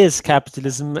it is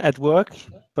capitalism at work,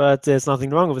 but there's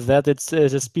nothing wrong with that. It's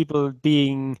just people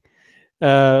being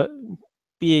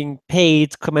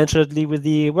paid commensurately with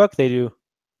the work they do.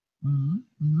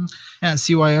 Yeah,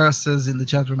 CYR says in the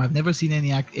chat room, I've never seen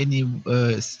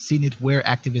seen it where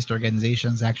activist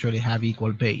organizations actually have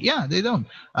equal pay. Yeah, they don't.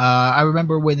 I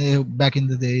remember when back in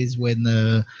the days when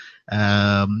there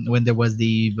was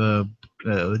the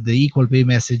equal pay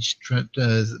message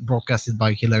broadcasted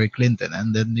by Hillary Clinton,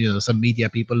 and then some media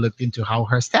people looked into how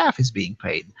her staff is being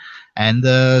paid, and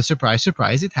surprise,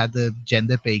 surprise, it had the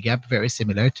gender pay gap very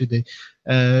similar to the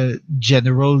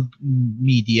general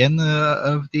median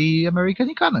of the American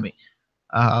economy.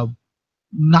 Uh,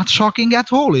 Not shocking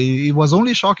at all. It was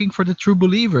only shocking for the true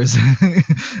believers,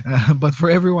 but for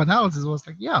everyone else, it was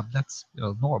like, yeah, that's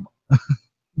normal.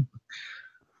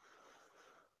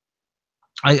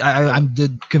 I'm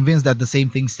convinced that the same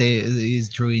thing is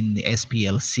true in the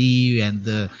SPLC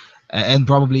and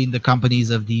probably in the companies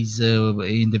of these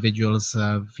individuals,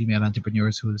 female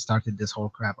entrepreneurs who started this whole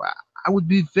crap. I would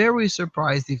be very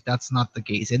surprised if that's not the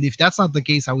case, and if that's not the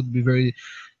case, I would be very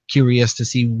curious to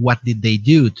see what did they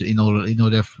do in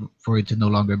order for it to no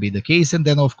longer be the case. And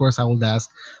then of course I would ask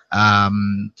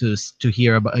to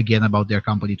hear again about their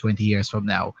company 20 years from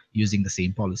now using the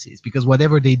same policies, because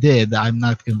whatever they did, I'm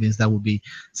not convinced that would be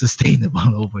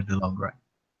sustainable over the long run.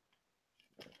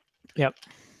 Yep.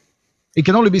 It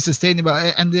can only be sustainable,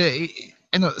 and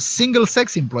single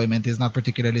sex employment is not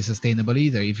particularly sustainable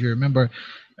either. If you remember,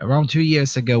 around 2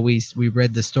 years ago we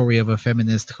read the story of a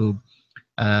feminist who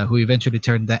eventually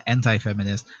turned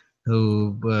anti-feminist,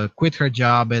 who quit her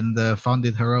job and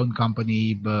founded her own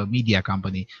company, media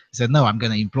company. Said, no, I'm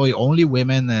going to employ only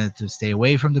women to stay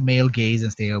away from the male gaze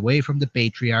and stay away from the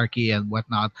patriarchy and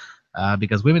whatnot,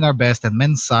 because women are best and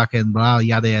men suck and blah,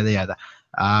 yada, yada, yada.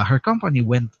 Her company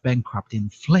went bankrupt in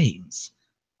flames,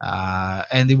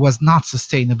 and it was not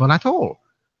sustainable at all.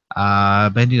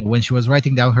 But when she was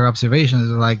writing down her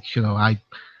observations, like,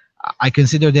 I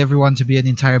considered everyone to be an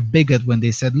entire bigot when they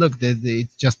said, look, it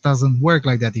just doesn't work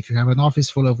like that. If you have an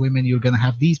office full of women, you're going to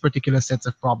have these particular sets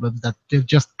of problems that they're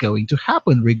just going to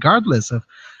happen, regardless of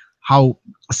how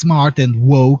smart and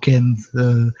woke and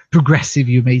progressive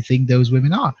you may think those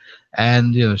women are.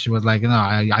 And she was like,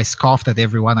 I scoffed at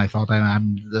everyone. I thought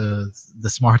I'm the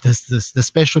smartest, the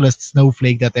specialist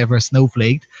snowflake that ever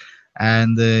snowflaked,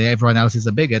 and everyone else is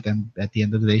a bigot. And at the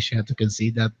end of the day, she had to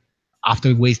concede that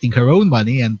after wasting her own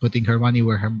money and putting her money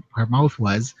where her mouth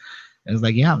was, it was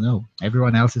like, yeah, no,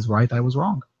 everyone else is right. I was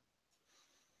wrong.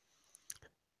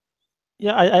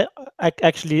 Yeah,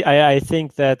 I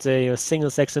think that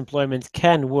single sex employment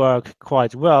can work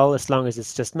quite well as long as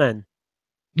it's just men.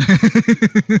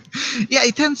 Yeah,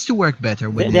 it tends to work better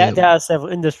when there are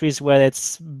several industries where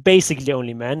it's basically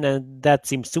only men, and that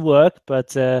seems to work.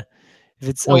 But if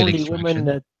it's oil only extraction.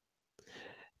 women,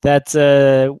 that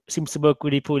seems to work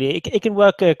really poorly. It can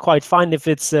work quite fine if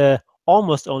it's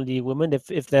almost only women,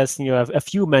 if there's a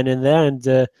few men in there,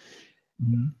 and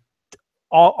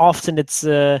often it's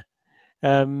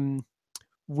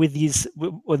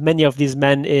with many of these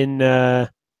men in the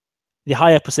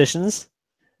higher positions.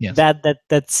 Yes.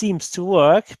 That seems to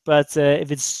work, but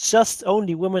if it's just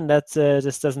only women, that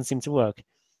just doesn't seem to work.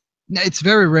 It's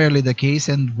very rarely the case,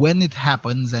 and when it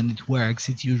happens and it works,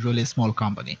 it's usually a small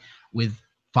company with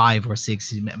 5 or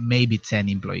 6, maybe 10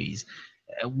 employees.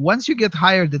 Once you get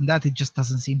higher than that, it just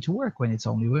doesn't seem to work when it's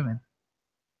only women.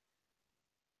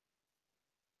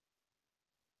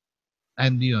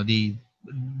 And the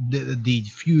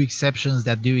few exceptions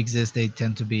that do exist, they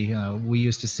tend to be, we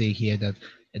used to say here that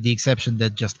the exception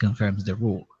that just confirms the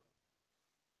rule.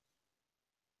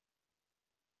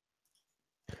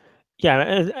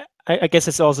 Yeah, I guess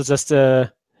it's also just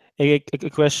a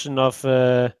question of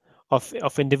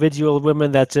individual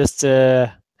women that just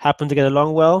happen to get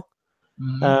along well.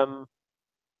 And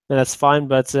that's fine,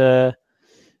 but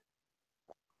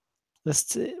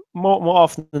just more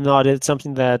often than not, it's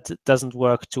something that doesn't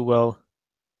work too well.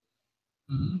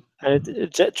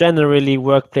 And generally,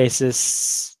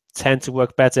 workplaces tend to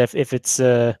work better if it's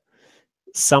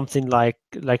something like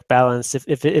balance.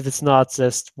 If it's not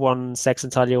just one sex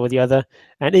entirely over the other,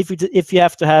 and if you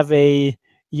have to have a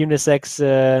unisex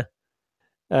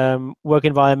work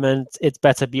environment, it's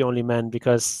better be only men,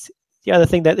 because the other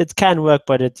thing that it can work,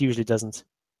 but it usually doesn't.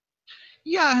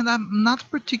 Yeah, and I'm not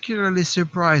particularly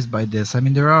surprised by this. I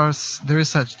mean, there is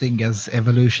such thing as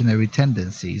evolutionary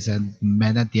tendencies, and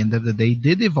men at the end of the day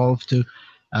did evolve to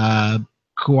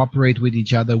cooperate with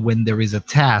each other when there is a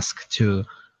task to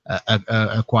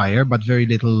acquire, but very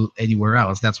little anywhere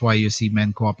else. That's why you see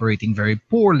men cooperating very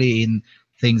poorly in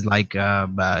things like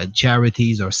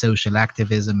charities or social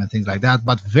activism and things like that,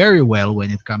 but very well when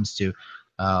it comes to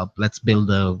let's build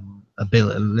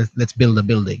let's build a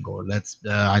building, or let's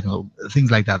I don't know, things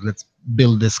like that. Let's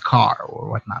build this car or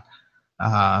whatnot.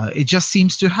 It just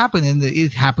seems to happen, and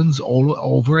it happens all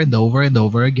over and over and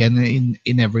over again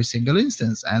in every single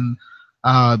instance. And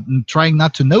trying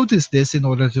not to notice this in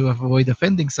order to avoid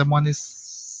offending someone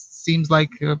seems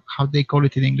like how they call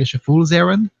it in English, a fool's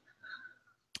errand.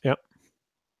 Yeah.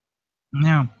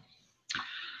 Yeah.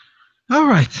 All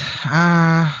right.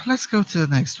 Let's go to the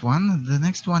next one. The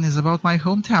next one is about my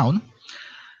hometown.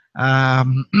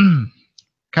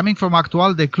 Coming from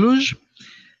Actual de Cluj,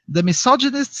 the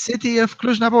misogynist city of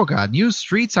Cluj-Napoca, new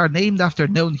streets are named after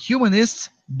known humanists,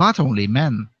 but only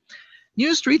men.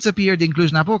 New streets appeared in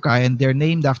Cluj-Napoca, and they're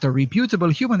named after reputable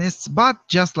humanists, but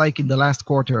just like in the last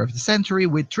quarter of the century,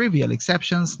 with trivial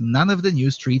exceptions, none of the new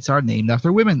streets are named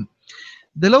after women.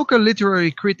 The local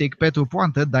literary critic Petru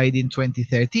Poartă died in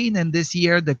 2013, and this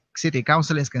year the city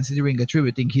council is considering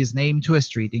attributing his name to a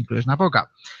street in Cluj-Napoca.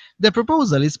 The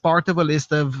proposal is part of a list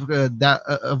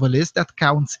that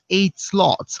counts 8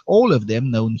 slots, all of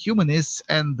them known humanists,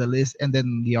 and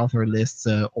then the author lists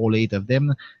all 8 of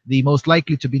them. The most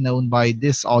likely to be known by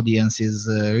this audience is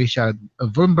Richard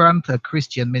Wurmbrandt, a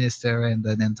Christian minister and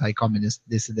an anti-communist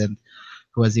dissident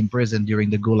who was imprisoned during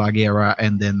the Gulag era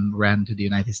and then ran to the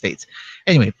United States.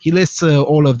 Anyway, he lists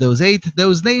all of those 8.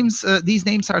 These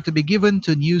names are to be given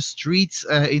to new streets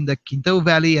in the Quinto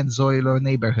Valley and Zoilo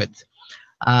neighborhoods.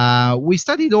 We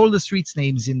studied all the streets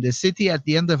names in the city. At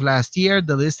the end of last year,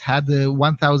 the list had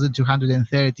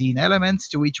 1,213 elements,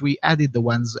 to which we added the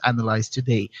ones analyzed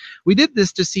today. We did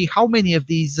this to see how many of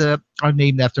these are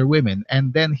named after women,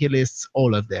 and then he lists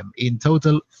all of them. In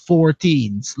total,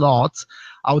 14 slots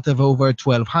out of over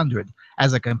 1,200.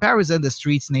 As a comparison, the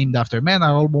streets named after men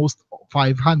are almost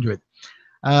 500.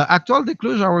 Actual de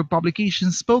Cluj, our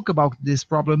publication, spoke about this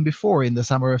problem before in the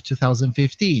summer of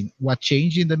 2015. What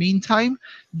changed in the meantime?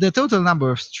 The total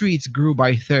number of streets grew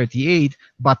by 38,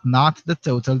 but not the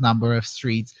total number of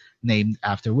streets named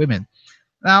after women.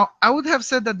 Now, I would have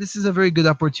said that this is a very good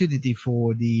opportunity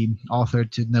for the author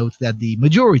to note that the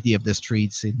majority of the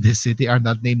streets in this city are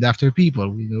not named after people.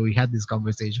 We had this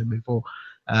conversation before.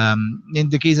 In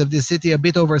the case of this city, a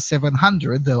bit over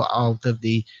 700 out of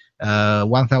the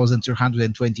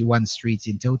 1,221 streets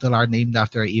in total are named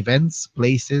after events,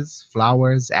 places,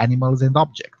 flowers, animals, and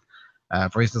objects.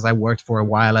 For instance, I worked for a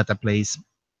while at a place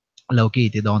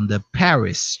located on the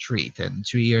Paris Street, and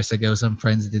 2 years ago, some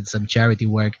friends did some charity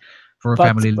work for a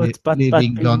family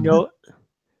living London.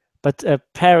 But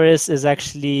Paris is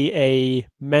actually a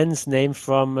men's name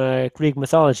from Greek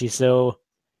mythology, so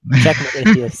Checkmate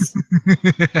atheists.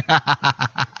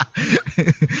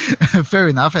 Fair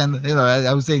enough. And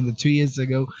I was saying that 2 years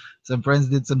ago, some friends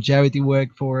did some charity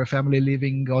work for a family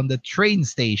living on the train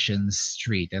station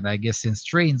street. And I guess since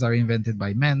trains are invented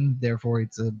by men, therefore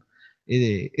it,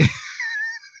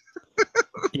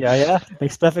 Yeah,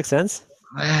 makes perfect sense.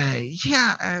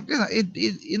 yeah,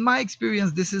 in my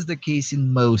experience, this is the case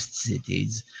in most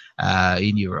cities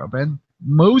in Europe, and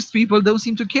most people don't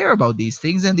seem to care about these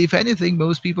things. And if anything,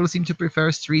 most people seem to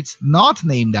prefer streets not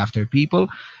named after people,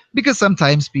 because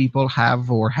sometimes people have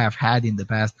or have had in the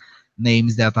past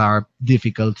names that are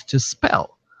difficult to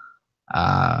spell.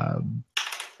 Um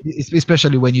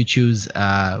Especially when you choose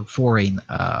foreign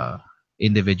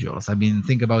individuals. I mean,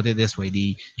 think about it this way: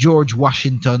 the George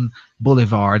Washington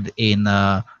Boulevard in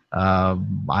I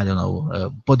don't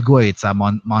know, Podgorica,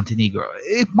 Montenegro.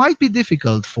 It might be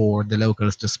difficult for the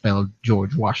locals to spell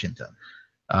George Washington.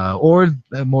 Or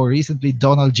more recently,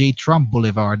 Donald J. Trump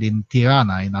Boulevard in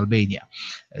Tirana in Albania.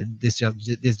 This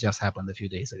just happened a few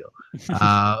days ago.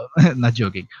 Not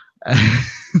joking.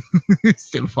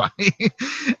 Still funny.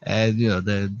 And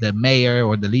the mayor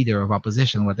or the leader of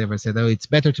opposition, whatever, said, "Oh, it's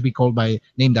better to be called by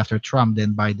named after Trump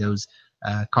than by those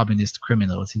communist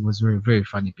criminals." It was a very very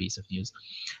funny piece of news.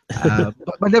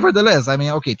 But nevertheless, I mean,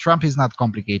 okay, Trump is not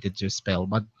complicated to spell,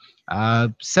 but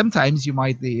sometimes you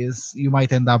might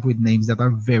end up with names that are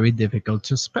very difficult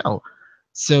to spell.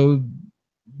 So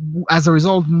as a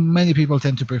result, many people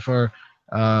tend to prefer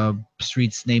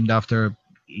streets named after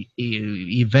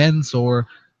events or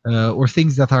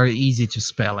things that are easy to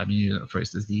spell. I mean, for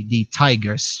instance, the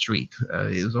Tiger Street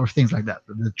or things like that,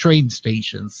 the train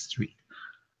station street,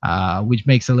 which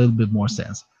makes a little bit more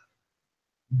sense.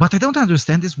 But I don't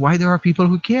understand is why there are people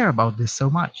who care about this so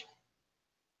much.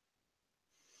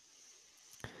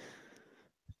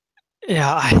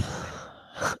 Yeah,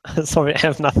 sorry, I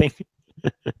have nothing.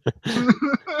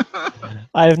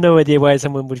 I have no idea why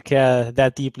someone would care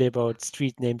that deeply about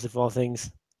street names of all things.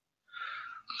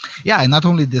 Yeah, and not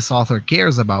only this author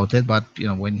cares about it, but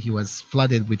when he was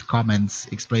flooded with comments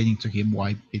explaining to him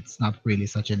why it's not really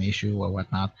such an issue or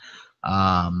whatnot,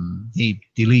 he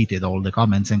deleted all the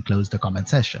comments and closed the comment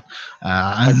session.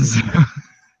 And so,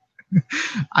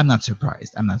 I'm not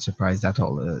surprised. I'm not surprised at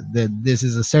all. This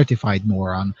is a certified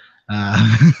moron.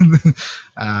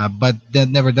 Uh, but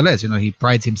then, nevertheless, he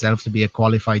prides himself to be a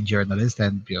qualified journalist,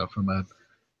 and from a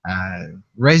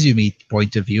resume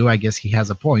point of view, I guess he has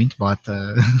a point, but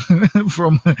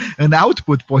from an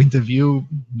output point of view,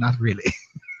 not really.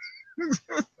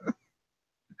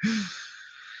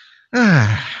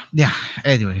 Yeah,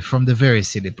 anyway, from the very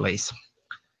silly place.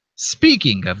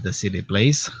 Speaking of the silly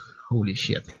place, holy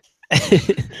shit.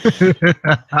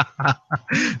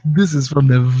 This is from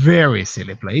the very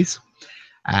silly place.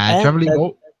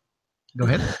 Traveling. Go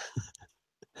ahead.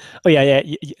 Oh yeah,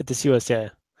 this yours, yeah.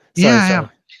 Sorry.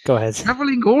 Go ahead.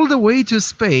 Traveling all the way to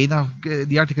Spain. Now,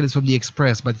 the article is from the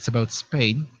Express, but it's about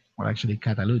Spain, or actually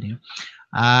Catalonia.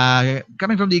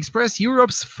 Coming from the Express,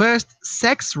 Europe's first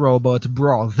sex robot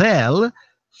brothel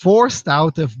forced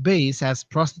out of base as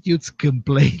prostitutes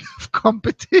complain of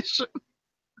competition.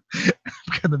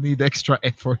 I'm gonna need extra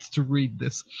effort to read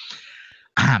this.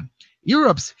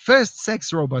 Europe's first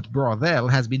sex robot brothel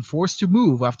has been forced to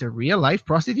move after real-life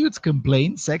prostitutes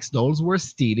complained sex dolls were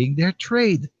stealing their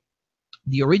trade.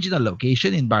 The original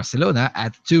location in Barcelona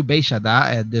at 2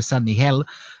 Baixada de San Miguel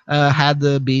had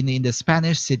been in the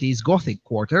Spanish city's Gothic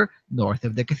quarter north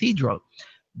of the cathedral.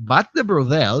 But the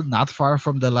brothel, not far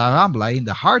from the La Rambla in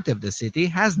the heart of the city,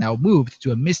 has now moved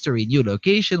to a mystery new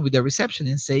location with the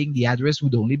receptionist saying the address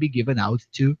would only be given out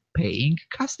to paying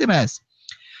customers.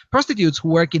 Prostitutes who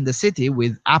work in the city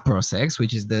with APROSEX,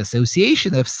 which is the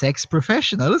Association of Sex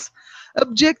Professionals,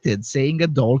 objected, saying a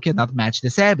doll cannot match the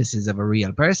services of a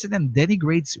real person and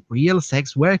denigrates real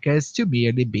sex workers to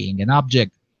merely being an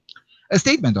object. A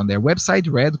statement on their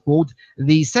website read, quote,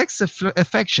 "The sex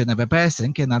affection of a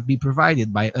person cannot be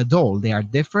provided by a doll. They are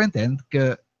different and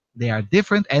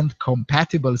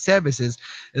compatible services.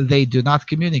 They do not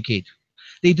communicate.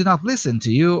 They do not listen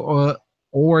to you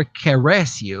or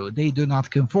caress you. They do not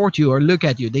comfort you or look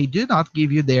at you. They do not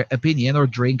give you their opinion or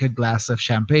drink a glass of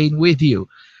champagne with you."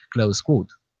 Close quote.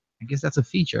 I guess that's a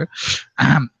feature.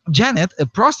 Janet, a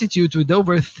prostitute with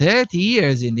over 30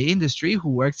 years in the industry who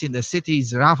works in the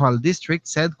city's Raval district,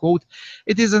 said, quote,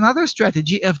 "It is another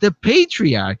strategy of the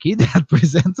patriarchy that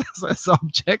presents us as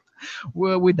object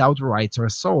without rights or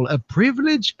soul, a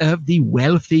privilege of the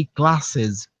wealthy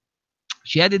classes."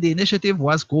 She added the initiative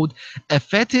was, quote, "a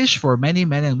fetish for many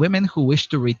men and women who wish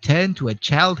to return to a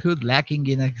childhood lacking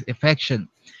in affection.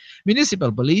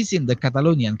 Municipal police in the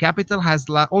Catalonian capital has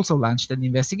also launched an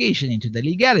investigation into the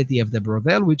legality of the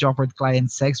brothel, which offered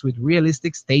clients sex with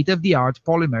realistic state-of-the-art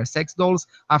polymer sex dolls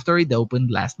after it opened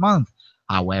last month.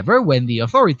 However, when the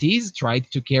authorities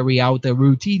tried to carry out a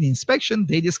routine inspection,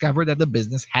 they discovered that the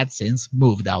business had since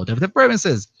moved out of the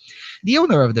premises. The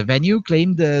owner of the venue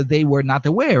claimed they were not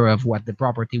aware of what the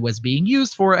property was being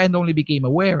used for and only became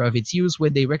aware of its use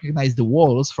when they recognized the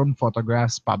walls from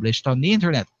photographs published on the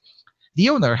internet. The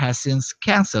owner has since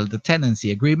cancelled the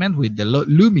tenancy agreement with the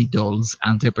Lumi Dolls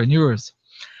entrepreneurs.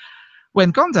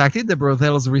 When contacted, the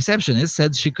brothel's receptionist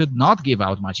said she could not give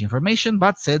out much information,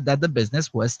 but said that the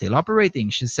business was still operating.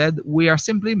 She said, "We are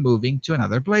simply moving to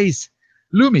another place."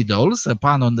 Lumi Dolls, a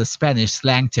pun on the Spanish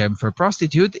slang term for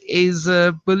prostitute, is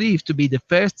believed to be the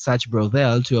first such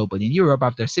brothel to open in Europe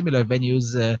after similar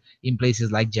venues in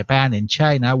places like Japan and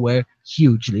China were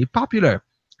hugely popular.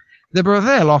 The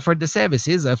brothel offered the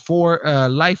services of four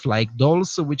lifelike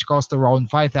dolls, which cost around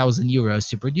 €5,000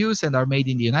 to produce and are made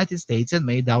in the United States and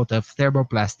made out of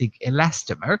thermoplastic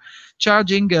elastomer,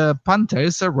 charging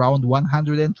punters around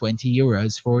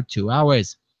 €120 for 2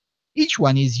 hours. Each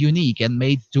one is unique and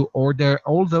made to order,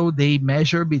 although they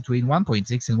measure between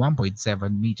 1.6 and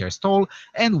 1.7 meters tall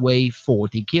and weigh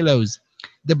 40 kilos.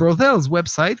 The brothel's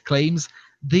website claims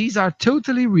these are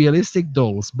totally realistic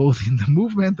dolls, both in the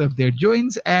movement of their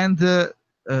joints and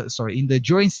in the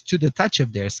joints to the touch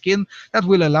of their skin, that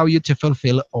will allow you to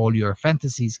fulfill all your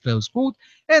fantasies, close quote.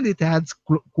 And it adds,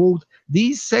 quote,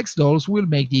 "These sex dolls will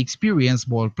make the experience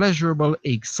more pleasurable,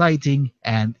 exciting,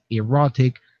 and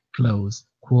erotic," close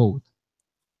quote.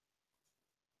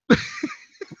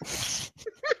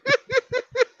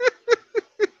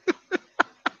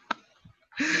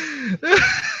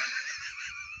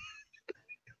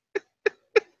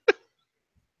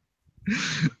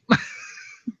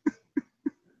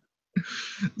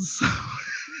 So,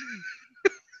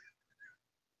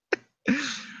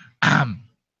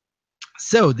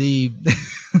 so the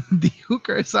the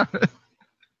hookers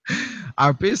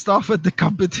are pissed off at the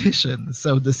competition.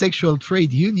 So the sexual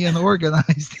trade union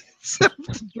organized itself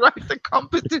to drive the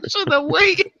competition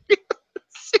away.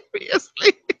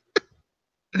 Seriously.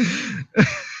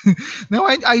 Now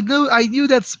I knew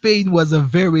that Spain was a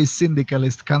very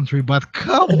syndicalist country, but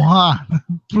come on,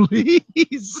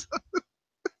 please.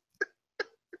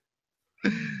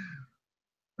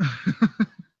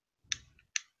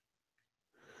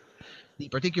 The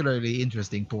particularly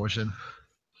interesting portion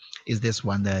is this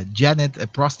one. Janet, a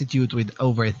prostitute with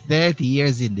over 30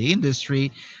 years in the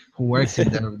industry, who works in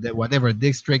the whatever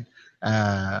district,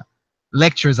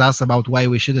 lectures us about why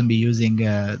we shouldn't be using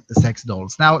the sex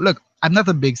dolls. Now, look, I'm not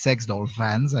a big sex doll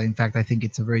fan. In fact, I think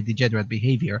it's a very degenerate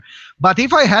behavior. But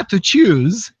if I had to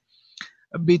choose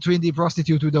between the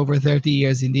prostitute with over 30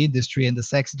 years in the industry and the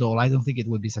sex doll, I don't think it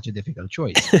would be such a difficult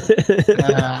choice.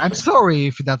 I'm sorry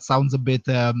if that sounds a bit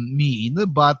mean,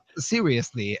 but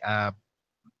seriously,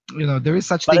 there is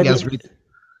such thing as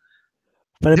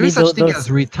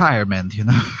retirement.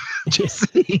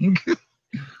 Just saying.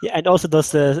 Yeah, and also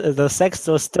those sex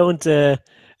dolls don't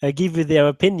give you their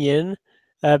opinion,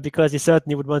 because you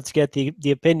certainly would want to get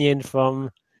the opinion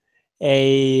from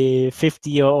a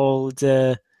 50-year-old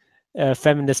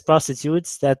feminist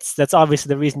prostitutes. That's obviously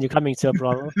the reason you're coming to a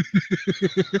brothel.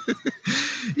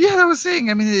 Yeah, I was saying.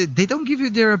 I mean, they don't give you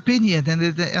their opinion,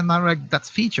 and I'm like, that's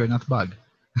feature, not bug.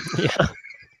 Yeah.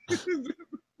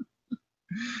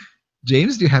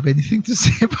 James, do you have anything to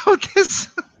say about this?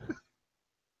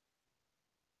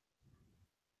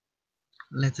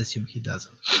 Let's assume he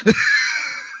doesn't.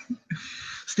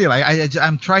 Still,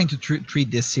 I'm trying to treat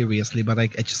this seriously, but I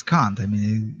just can't. I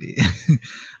mean,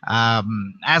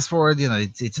 as for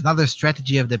it's another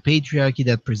strategy of the patriarchy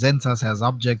that presents us as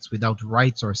objects without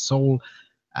rights or soul.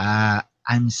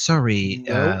 I'm sorry,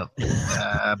 No.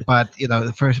 but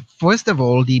first of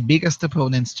all, the biggest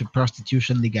opponents to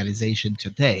prostitution legalization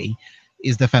today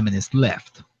is the feminist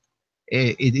left.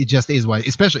 It just is why,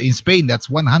 especially in Spain, that's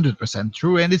 100%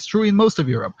 true, and it's true in most of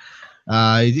Europe.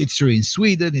 It's true in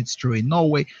Sweden, it's true in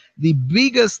Norway. The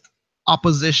biggest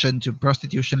opposition to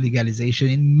prostitution legalization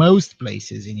in most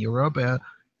places in Europe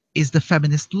is the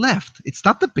feminist left. It's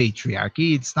not the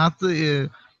patriarchy. It's not the.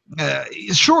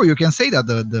 Sure, you can say that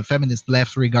the feminist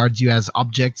left regards you as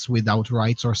objects without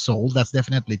rights or soul. That's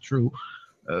definitely true.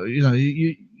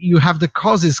 You have the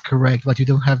causes correct, but you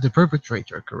don't have the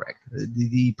perpetrator correct.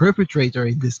 The perpetrator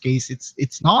in this case,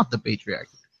 it's not the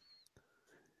patriarchy.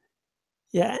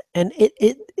 Yeah, and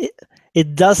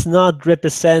it does not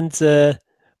represent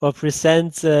or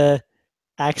present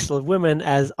actual women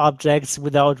as objects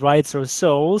without rights or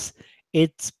souls.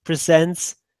 It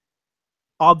presents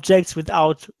objects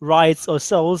without rights or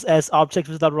souls as objects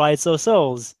without rights or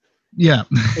souls. Yeah.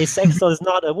 A sex doll is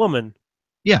not a woman.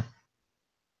 Yeah.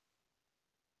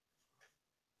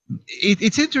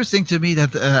 It's interesting to me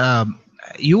that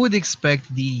you would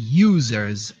expect the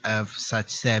users of such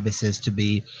services to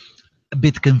be a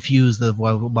bit confused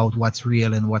about what's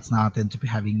real and what's not, and to be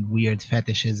having weird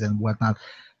fetishes and whatnot.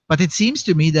 But it seems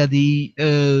to me that the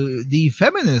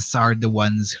feminists are the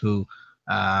ones who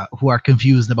are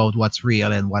confused about what's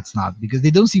real and what's not, because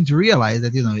they don't seem to realize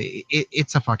that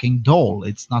it's a fucking doll.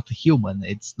 It's not a human.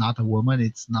 It's not a woman.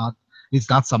 It's not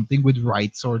something with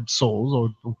rights or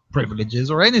souls or privileges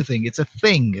or anything. It's a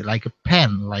thing, like a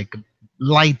pen, like a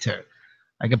lighter,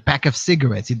 like a pack of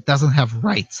cigarettes. It doesn't have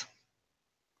rights.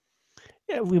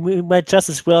 Yeah, we might just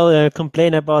as well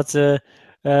complain about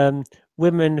um,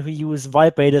 women who use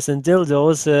vibrators and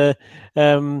dildos,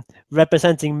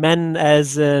 representing men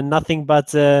as nothing but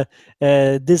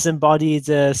disembodied,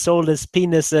 soulless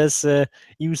penises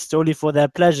used solely for their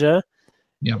pleasure.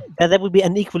 Yeah. And that would be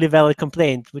an equally valid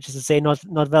complaint, which is to say, not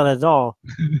valid at all.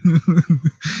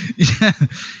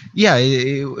 Yeah,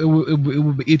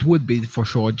 it would be for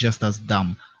sure just as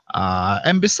dumb.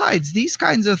 And besides, these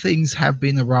kinds of things have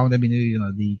been around. I mean,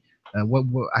 the what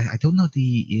I don't know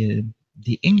the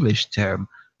English term.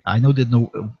 I know the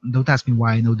no. Don't ask me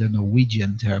why I know the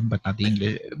Norwegian term, but not the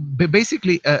English. But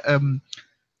basically,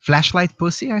 flashlight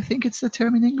pussy. I think it's the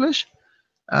term in English.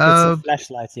 It's a Uh,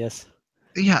 flashlight, yes.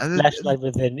 yeah. Flashlight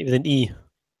with an E.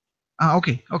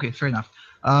 Okay, fair enough.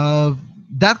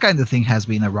 That kind of thing has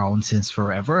been around since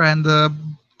forever, and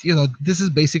this is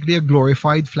basically a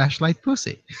glorified flashlight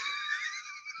pussy.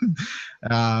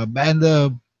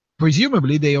 And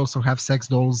presumably, they also have sex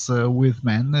dolls with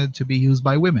men to be used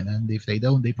by women, and if they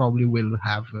don't, they probably will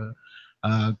have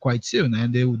quite soon,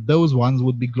 and those ones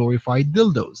would be glorified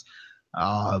dildos.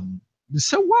 Um,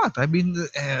 so what? I mean,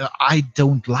 I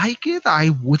don't like it. I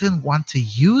wouldn't want to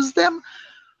use them.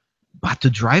 But to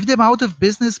drive them out of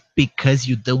business because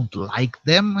you don't like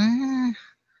them,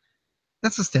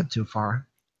 that's a step too far.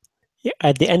 Yeah,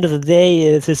 at the end of the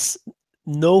day,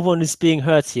 no one is being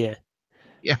hurt here.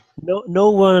 Yeah.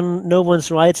 No one's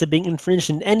rights are being infringed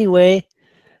in any way.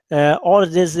 All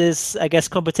it is, I guess,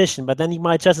 competition. But then you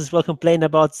might just as well complain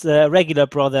about a regular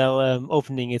brothel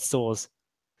opening its doors.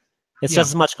 It's Yeah.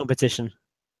 just as much competition.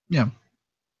 Yeah.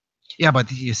 Yeah,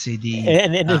 but you see the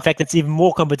And in fact, it's even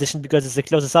more competition because it's a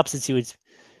closer substitute.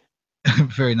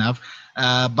 fair enough.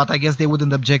 But I guess they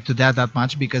wouldn't object to that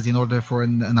much, because in order for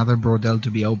another bordel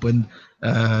to be opened,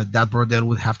 that bordel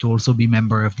would have to also be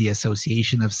member of the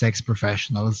Association of Sex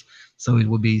Professionals, so it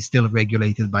would be still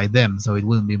regulated by them. So it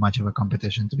wouldn't be much of a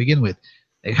competition to begin with.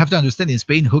 You have to understand, in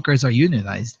Spain, hookers are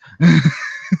unionized.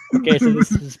 Okay, so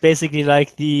this is basically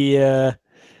like the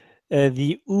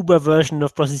Uber version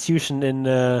of prostitution in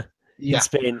Yeah.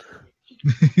 Spain.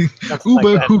 Something like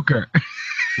Uber that. hooker.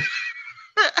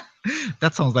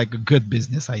 That sounds like a good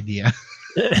business idea.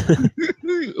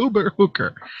 Uber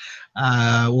hooker,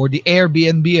 or the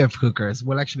Airbnb of hookers.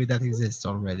 Well, actually, that exists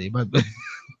already, but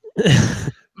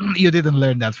you didn't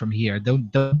learn that from here.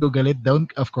 Don't Google it.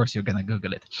 Don't. Of course, you're gonna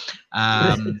Google it.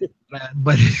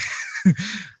 But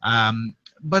um,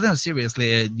 but no,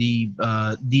 seriously,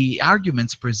 the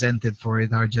arguments presented for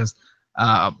it are just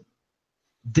uh,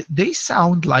 they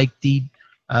sound like it's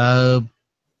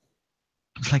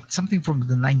like something from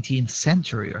the 19th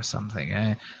century or something.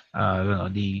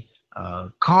 The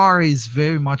car is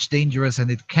very much dangerous, and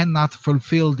it cannot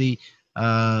fulfill the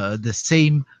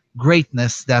same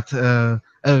greatness that a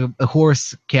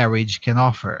horse carriage can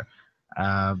offer.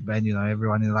 And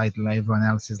everyone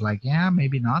else is like, yeah,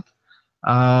 maybe not.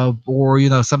 Or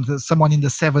someone in the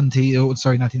 70s, oh,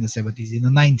 sorry, not in the 70s, in the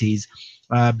 90s,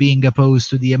 being opposed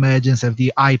to the emergence of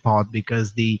the iPod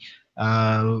because the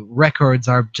records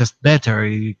are just better.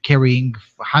 Carrying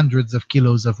hundreds of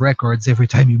kilos of records every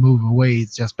time you move away,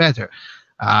 it's just better.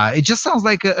 It just sounds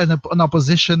like an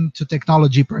opposition to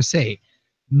technology per se,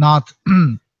 not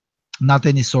not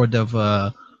any sort of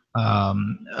a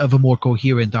more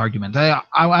coherent argument.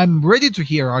 I'm ready to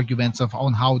hear arguments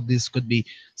on how this could be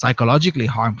psychologically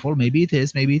harmful. Maybe it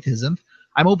is, maybe it isn't.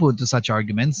 I'm open to such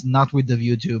arguments, not with the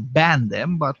view to ban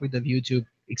them, but with the view to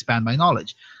expand my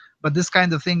knowledge. But this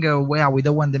kind of thing, well, we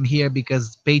don't want them here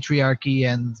because patriarchy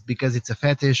and because it's a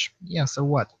fetish. Yeah, so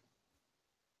what?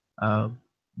 Uh,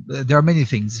 there are many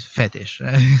things fetish.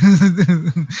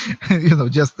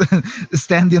 Just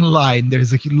stand in line.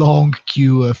 There's a long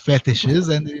queue of fetishes,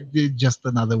 and just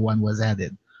another one was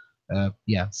added.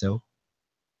 Yeah, so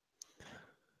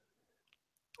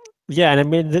Yeah, and I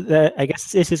mean, I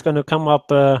guess this is going to come up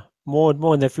more and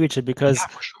more in the future because, yeah,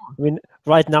 for sure. I mean,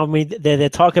 right now, I mean, they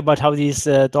talk about how these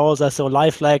dolls are so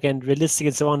lifelike and realistic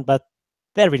and so on, but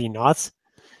they're really not.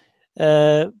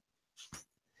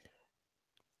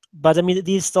 But I mean,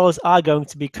 these dolls are going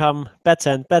to become better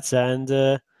and better,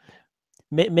 and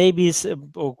maybe,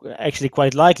 or actually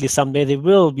quite likely, someday they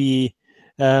will be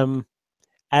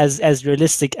as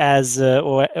realistic as,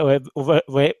 or at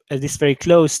least very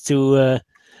close to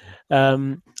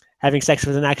having sex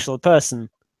with an actual person.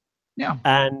 Yeah.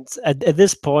 And at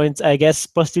this point, I guess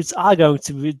prostitutes are going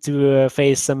to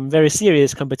face some very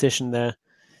serious competition there.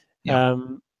 Yeah.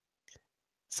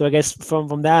 So I guess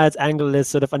from that angle, it's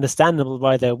sort of understandable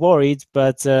why they're worried,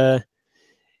 but that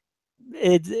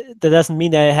doesn't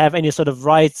mean they have any sort of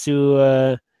right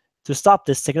to stop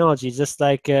this technology. Just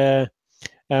like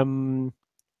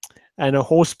and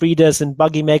horse breeders and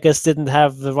buggy makers didn't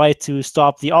have the right to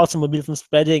stop the automobile from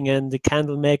spreading, and the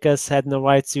candle makers had no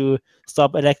right to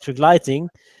stop electric lighting.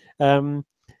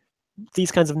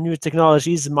 These kinds of new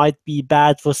technologies might be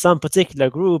bad for some particular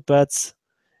group, but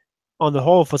on the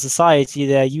whole, for society,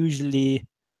 they're usually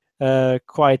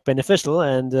quite beneficial.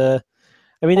 And I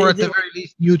mean, Or at the very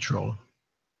least, neutral.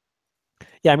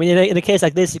 yeah, I mean, in a case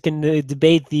like this, you can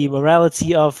debate the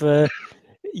morality of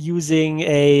using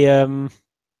a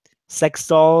sex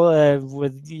doll.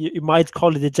 With you might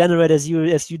call it degenerate as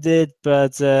you did,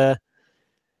 but so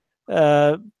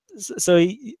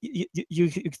you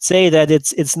could say that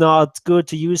it's not good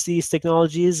to use these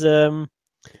technologies.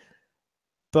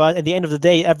 But at the end of the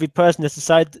day, every person has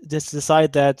to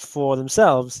decide that for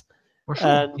themselves. For sure.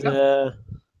 And Yeah.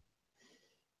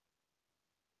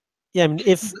 yeah, I mean,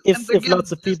 if And if again,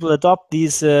 lots of people adopt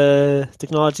these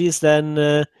technologies, then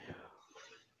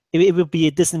it would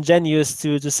be disingenuous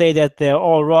to say that they're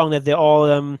all wrong, that they're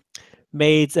all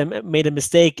made a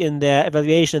mistake in their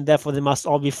evaluation, therefore they must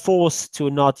all be forced to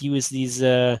not use these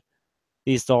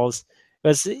dolls.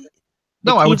 Because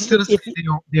no, I would even still say if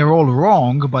they're all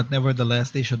wrong, but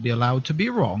nevertheless, they should be allowed to be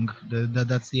wrong.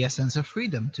 That's the essence of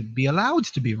freedom, to be allowed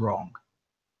to be wrong.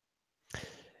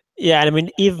 yeah, I mean,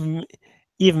 even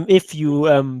if you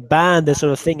ban this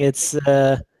sort of thing, it's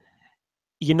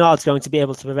you're not going to be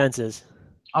able to prevent it.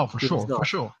 Oh, for You're just sure, for not.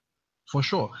 sure, for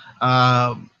sure.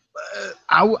 I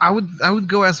would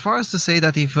go as far as to say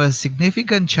that if a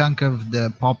significant chunk of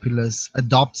the populace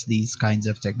adopts these kinds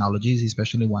of technologies,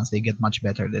 especially once they get much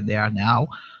better than they are now,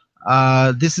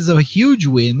 this is a huge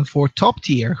win for top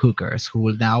tier hookers who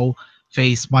will now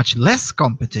face much less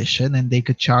competition and they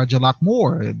could charge a lot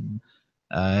more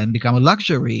and become a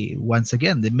luxury once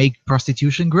again. They make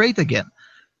prostitution great again.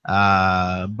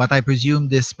 But I presume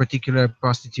this particular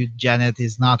prostitute, Janet,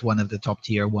 is not one of the top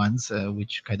tier ones,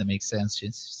 which kind of makes sense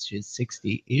since she's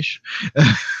 60-ish.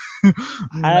 I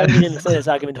don't really understand this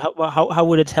argument. How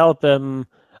would it help a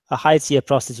high tier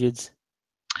prostitute?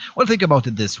 Well, think about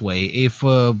it this way: if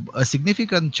a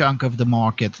significant chunk of the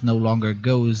market no longer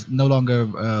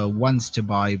wants to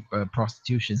buy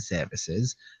prostitution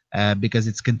services because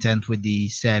it's content with the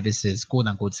services, quote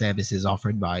unquote, services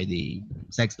offered by the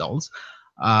sex dolls,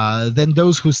 then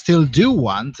those who still do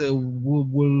want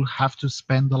will have to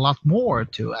spend a lot more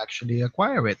to actually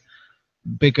acquire it,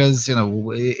 because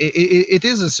it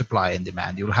is a supply and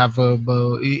demand. You'll have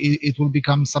it will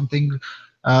become something.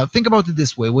 Think about it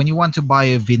this way: when you want to buy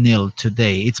a vinyl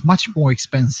today, it's much more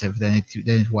expensive than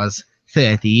it was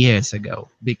 30 years ago,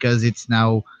 because it's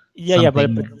now Yeah,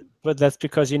 something. but that's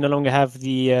because you no longer have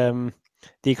the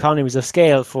economies of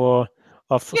scale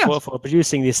Yes. for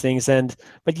producing these things, and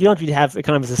but you don't really have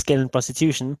economies of scale in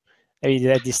prostitution. I mean,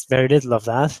 at least very little of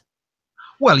that.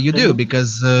 Well, you I do, mean,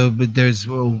 because there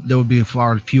will be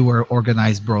far fewer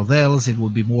organized brothels. It will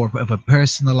be more of a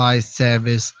personalized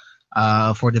service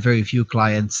for the very few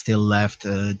clients still left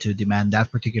to demand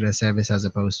that particular service, as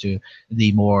opposed to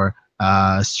the more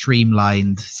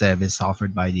streamlined service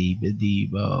offered by the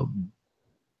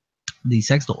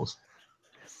sex dolls.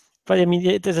 but I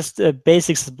mean, there's just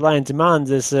basic supply and demand.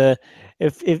 Is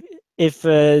if if if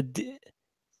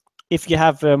if you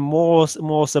have more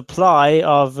supply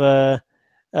of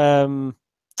um,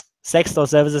 sex doll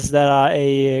services that are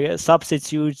a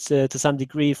substitute to some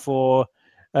degree for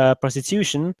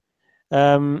prostitution,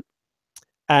 um,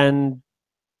 and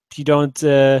you don't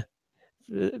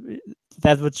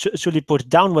that would surely put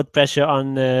downward pressure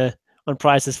on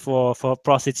prices for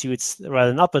prostitutes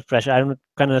rather than upward pressure. I don't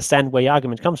kind of understand where your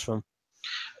argument comes from.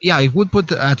 Yeah, it would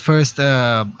put at first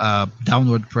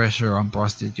downward pressure on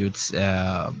prostitutes'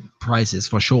 prices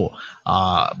for sure.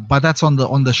 But that's on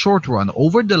the short run.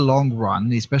 Over the long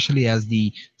run, especially as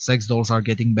the sex dolls are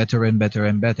getting better and better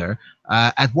and better,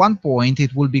 at one point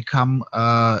it will become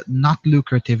not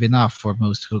lucrative enough for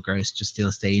most hookers to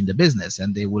still stay in the business,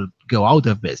 and they will go out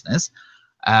of business.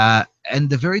 And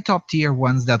the very top tier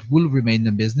ones that will remain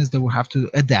in business, they will have to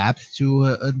adapt to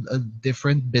a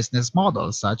different business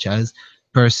model, such as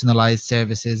personalized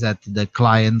services at the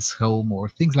client's home or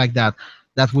things like that,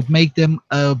 that would make them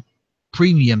a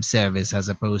premium service as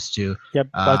opposed to Yeah,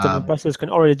 but I uh, mean, prostitutes can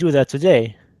already do that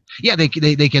today. yeah, they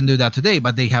can do that today,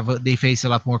 but they face a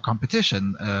lot more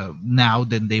competition now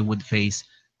than they would face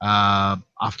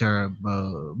after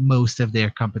most of their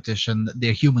competition,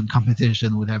 their human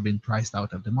competition, would have been priced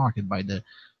out of the market by the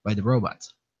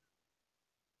robots.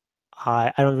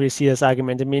 I don't really see this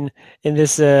argument. I mean, in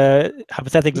this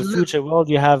hypothetical L- future world,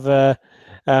 you have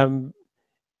um,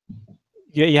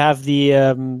 you have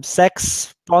the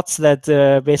sex bots that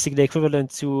basically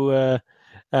equivalent to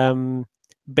um,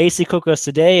 basic hookers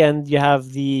today, and you have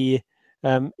the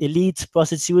elite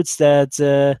prostitutes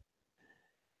that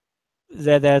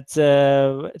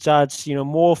charge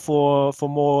more for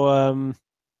more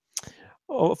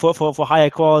for higher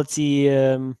quality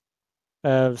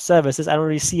services. I don't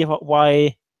really see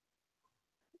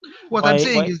What I'm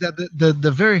saying why. is that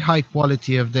the very high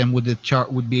quality of them would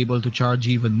be able to charge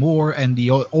even more, and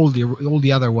all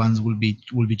the other ones will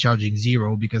be charging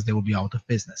zero because they will be out of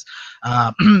business.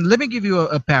 Let me give you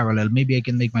a parallel. Maybe I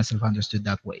can make myself understood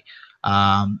that way.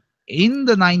 In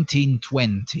the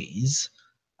 1920s,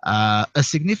 a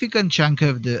significant chunk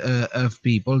of the of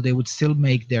people, they would still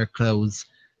make their clothes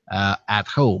at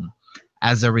home.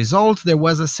 As a result, there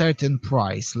was a certain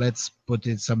price. Let's put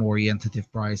it some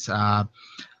orientative price.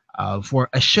 For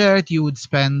a shirt, you would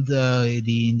spend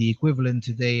the equivalent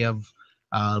today of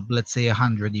let's say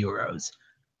 €100.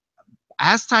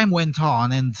 As time went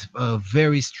on, and a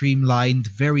very streamlined,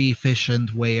 very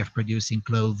efficient way of producing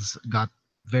clothes got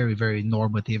very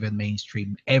normative and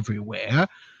mainstream everywhere,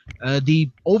 the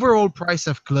overall price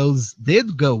of clothes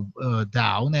did go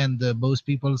down, and most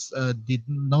people did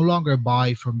no longer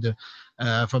buy from the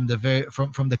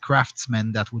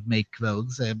craftsmen that would make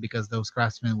clothes, because those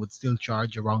craftsmen would still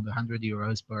charge around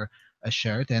 €100 per a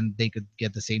shirt, and they could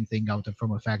get the same thing out of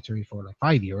from a factory for like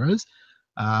 €5.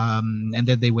 And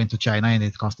then they went to China and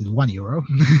it costed €1,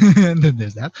 and then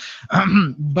there's that.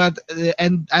 But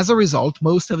and as a result,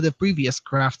 most of the previous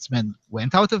craftsmen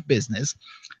went out of business,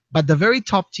 but the very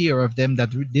top tier of them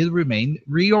that did remain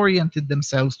reoriented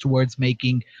themselves towards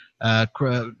making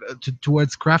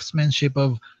towards craftsmanship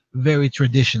of very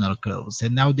traditional clothes,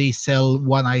 and now they sell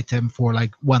one item for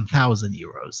like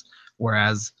 €1,000,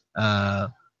 whereas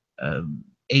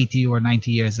 80 or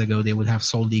 90 years ago they would have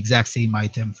sold the exact same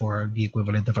item for the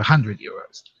equivalent of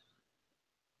 €100,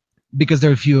 because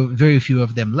there are very few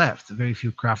of them left, very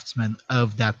few craftsmen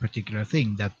of that particular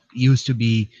thing that used to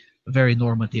be very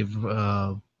normative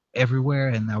everywhere,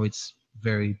 and now it's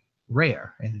very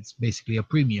rare, and it's basically a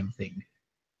premium thing.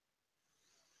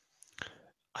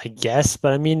 I guess,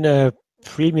 but I mean,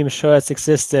 premium shirts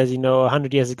existed,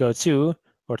 100 years ago too,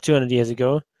 or 200 years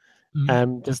ago.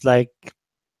 Mhm. Just like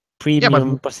Yeah, but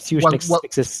premium prostitution what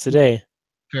exists today.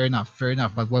 fair enough, fair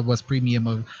enough. But what was premium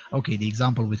of? Okay, the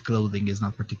example with clothing is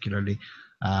not particularly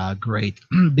great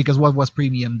because what was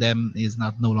premium then is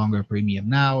not no longer premium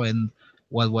now, and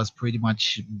what was pretty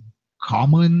much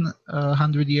common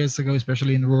 100 years ago,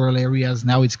 especially in rural areas,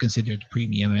 now it's considered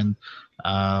premium, and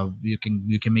you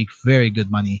can make very good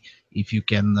money if you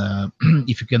can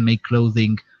if you can make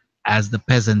clothing as the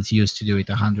peasants used to do it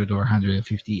 100 or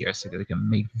 150 years ago. You can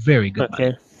make very good money,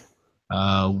 Okay.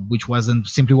 which wasn't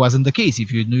the case.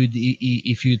 If you knew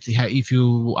if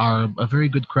you are a very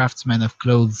good craftsman of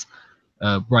clothes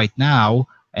right now,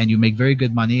 and you make very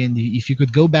good money, and if you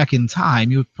could go back in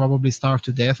time, you'd probably starve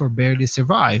to death or barely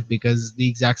survive, because the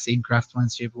exact same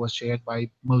craftsmanship was shared by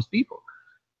most people.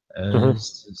 Mhm.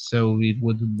 So it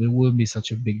wouldn't be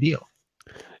such a big deal.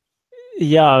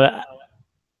 Yeah,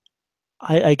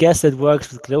 I guess that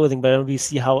works with clothing, but I don't really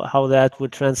see how that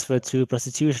would transfer to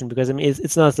prostitution, because I mean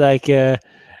it's not like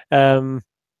um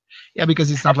Yeah, because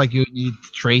it's not like you need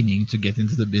training to get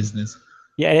into the business.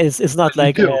 yeah, it's Well, not you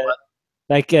like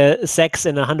do. sex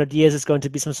in 100 years is going to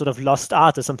be some sort of lost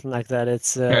art or something like that.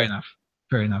 It's Fair enough.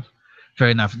 Fair enough. Fair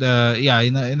enough.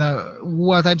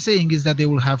 What I'm saying is that they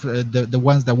will have the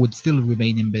ones that would still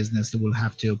remain in business. They will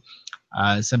have to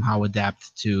somehow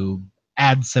adapt to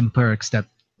add some perks that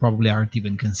probably aren't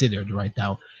even considered right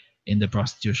now in the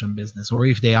prostitution business, or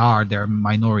if they are, they're a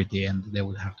minority, and they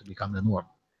would have to become the norm.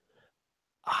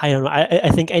 I don't know. I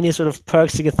think any sort of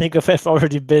perks you can think of have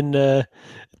already been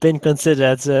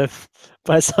considered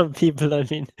by some people. I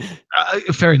mean,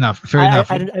 Fair enough. Fair I,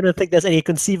 enough. I, I don't I don't think there's any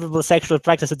conceivable sexual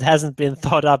practice that hasn't been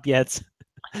thought up yet.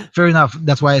 Fair enough.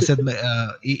 That's why I said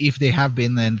if they have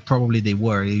been, and probably they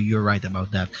were. You're right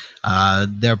about that.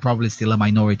 They're probably still a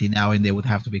minority now, and they would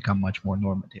have to become much more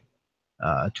normative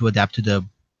to adapt to the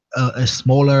a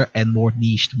smaller and more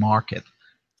niched market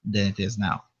than it is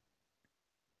now.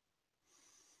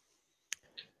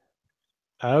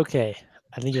 Okay,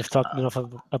 I think you've talked enough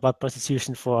about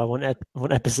prostitution for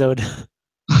one episode.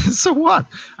 So what?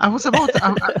 I was about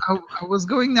I was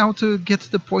going now to get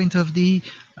to the point of the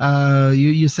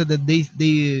you said that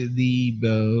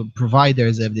the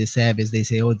providers of this service, they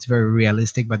say, oh, it's very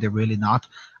realistic, but they're really not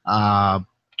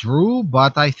true.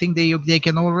 But I think they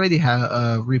can already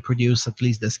reproduce at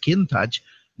least the skin touch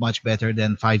much better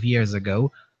than 5 years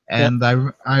ago. Yeah, And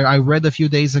I read a few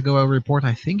days ago a report,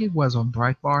 I think it was on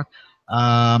Breitbart,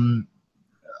 um,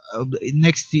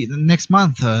 next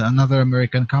month another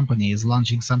American company is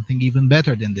launching something even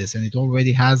better than this, and it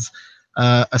already has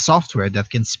a software that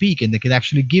can speak and that can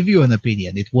actually give you an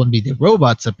opinion. It won't be the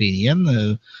robot's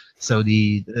opinion. So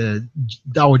the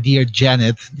our dear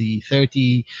Janet, the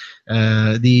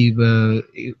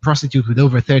prostitute with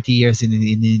over 30 years in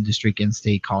the industry, can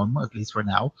stay calm, at least for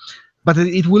now. But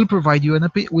it will provide you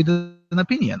with an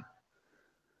opinion.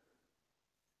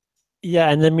 yeah,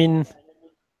 and I mean,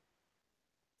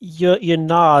 you're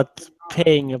not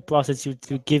paying a prostitute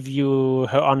to give you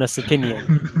her honest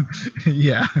opinion.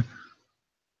 Yeah.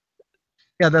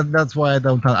 Yeah, that's why I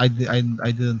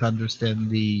didn't understand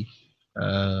the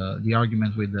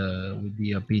argument with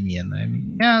the opinion. I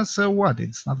mean, yeah, so what?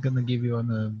 It's not gonna give you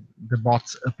the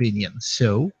bot's opinion.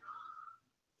 So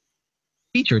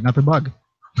feature, not a bug.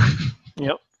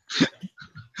 Yep.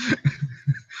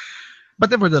 But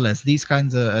nevertheless, these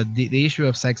kinds of the issue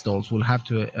of sex dolls will have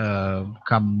to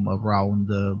come around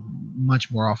much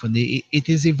more often. It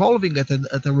is evolving at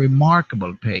a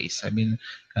remarkable pace. I mean,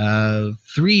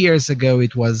 3 years ago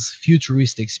it was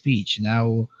futuristic speech.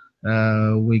 Now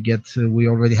we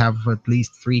already have at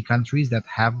least 3 countries that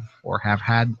have or have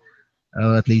had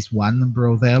at least one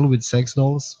brothel with sex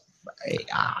dolls.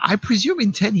 I presume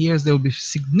in 10 years they will be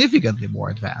significantly more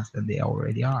advanced than they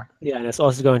already are. Yeah, and there's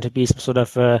also going to be some sort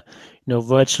of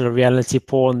virtual reality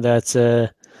porn that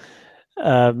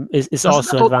is Doesn't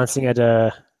also that advancing at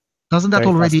a doesn't that very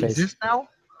fast already pace. exist now?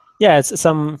 Yeah, it's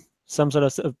some sort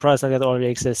of product like that already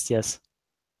exists. Yes.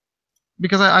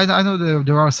 Because I know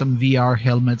there are some VR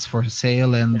helmets for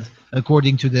sale, Yeah. and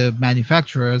according to the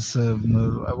manufacturers,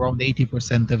 around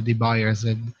 80% of the buyers,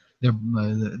 and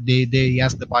they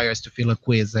ask the buyers to fill a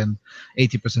quiz, and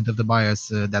 80% of the buyers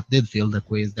that did fill the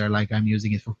quiz, they're like, I'm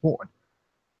using it for porn.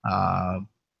 Uh,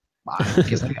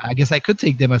 I guess I could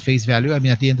take them at face value. I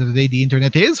mean, at the end of the day, the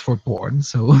internet is for porn,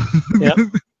 so Yeah.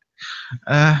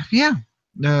 yeah.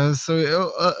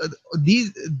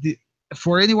 These the,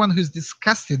 for anyone who's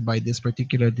disgusted by this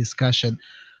particular discussion,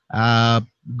 uh,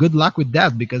 good luck with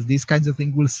that, because these kinds of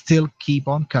things will still keep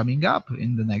on coming up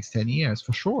in the next 10 years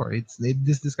for sure.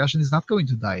 This discussion is not going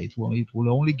to die. It will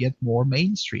only get more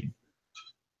mainstream.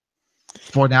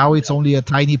 For now, it's only a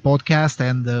tiny podcast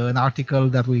and an article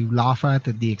that we laugh at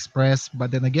the Express.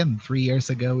 But then again, 3 years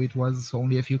ago, it was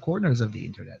only a few corners of the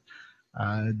internet.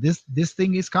 This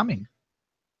thing is coming.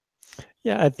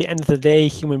 Yeah. At the end of the day,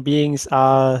 human beings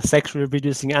are sexually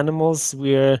reproducing animals.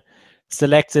 We're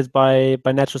selected by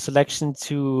natural selection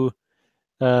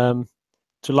um,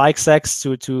 to like sex,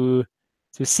 to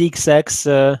seek sex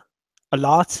a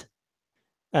lot,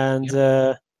 and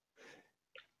Yep.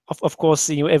 of course,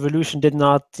 evolution did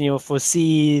not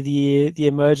foresee the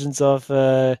emergence of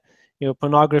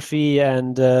pornography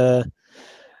and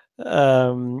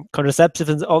contraceptives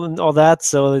and all that.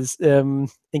 So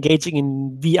engaging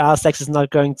in VR sex is not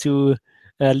going to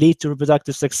lead to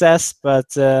reproductive success,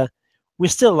 but we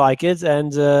still like it,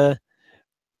 and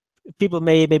people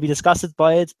may be disgusted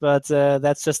by it, but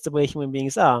that's just the way human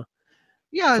beings are,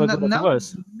 Yeah, for good or for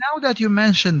worse. now that you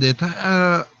mentioned it,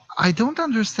 I don't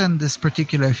understand this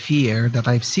particular fear that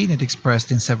I've seen it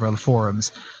expressed in several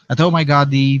forums. That, oh my God,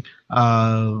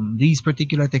 these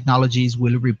particular technologies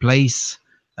will replace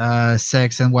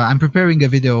sex. And well, I'm preparing a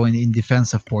video in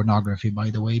defense of pornography, by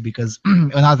the way, because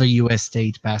another U.S.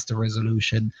 state passed a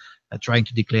resolution trying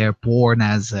to declare porn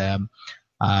as a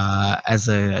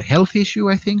health issue,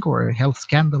 I think, or a health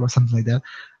scandal or something like that.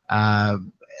 Uh,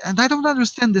 and I don't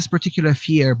understand this particular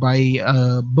fear by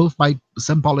both by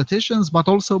some politicians, but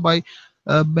also by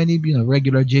many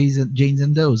regular Janes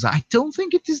and Does. I don't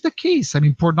think it is the case. I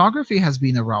mean, pornography has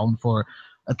been around for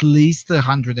at least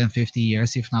 150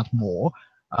 years, if not more.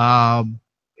 Um,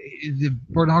 the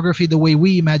pornography, the way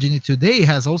we imagine it today,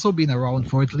 has also been around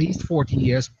for at least 40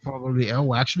 years, probably.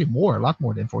 Oh, actually, more, a lot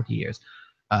more than 40 years.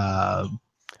 Um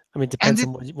I mean, it and depends it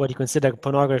on what you consider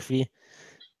pornography.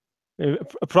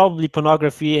 Probably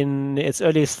pornography in its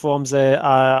earliest forms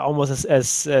are almost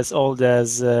as old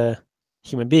as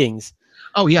human beings.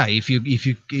 Oh yeah, if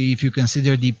you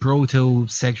consider the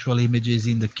proto-sexual images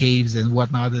in the caves and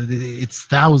whatnot, it's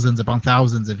thousands upon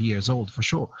thousands of years old for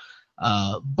sure.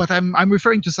 But I'm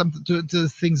referring to to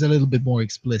things a little bit more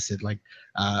explicit, like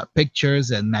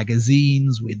pictures and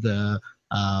magazines with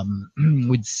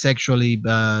with sexually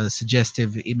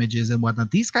suggestive images and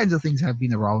whatnot. These kinds of things have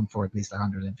been around for at least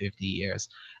 150 years,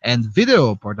 and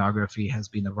video pornography has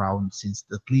been around since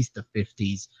at least the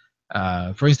 50s.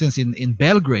 For instance, in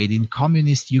Belgrade, in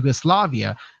communist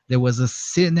Yugoslavia, there was a a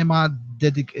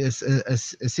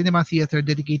cinema theater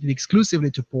dedicated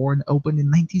exclusively to porn, opened in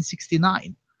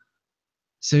 1969.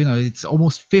 So it's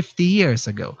almost 50 years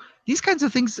ago. These kinds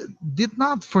of things did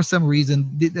not, for some reason,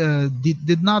 did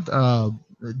not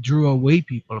drew away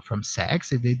people from sex.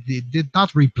 They did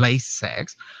not replace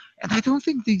sex, and I don't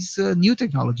think these new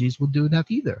technologies will do that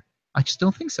either. I just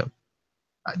don't think so.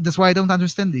 That's why I don't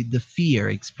understand the fear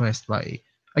expressed by.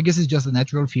 I guess it's just a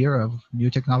natural fear of new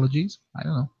technologies. I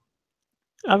don't know.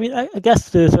 I mean, I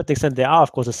guess to a certain extent they are,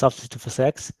 of course, a substitute for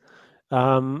sex,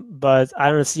 but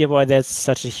I don't see why that's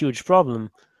such a huge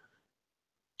problem.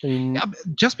 I mean, Yeah,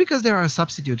 just because there are a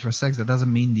substitute for sex, that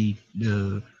doesn't mean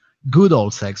the good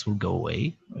old sex will go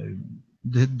away.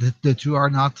 The two are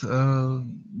not.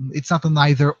 It's not an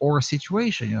either or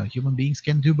situation. Human beings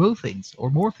can do both things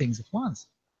or more things at once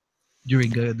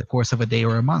during the course of a day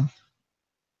or a month.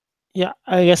 yeah,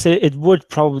 I guess it would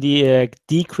probably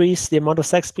decrease the amount of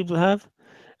sex people have.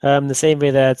 The same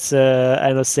way that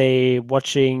I would say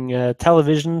watching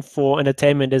television for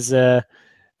entertainment is a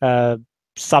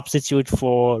substitute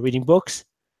for reading books.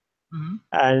 Mm-hmm.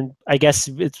 And I guess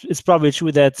it's probably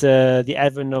true that the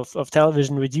advent of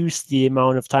television reduced the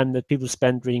amount of time that people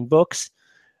spend reading books,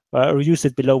 reduced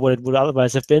it below what it would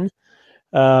otherwise have been.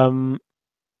 I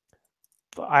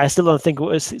still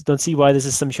don't see why this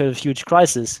is some sort of huge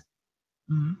crisis.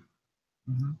 Mm-hmm.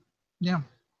 Mm-hmm. Yeah.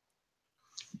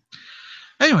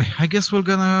 Anyway, I guess we're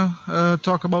gonna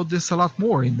talk about this a lot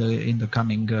more in the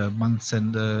coming months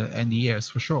and years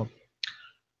for sure.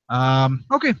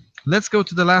 Okay, let's go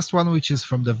to the last one, which is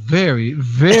from the very,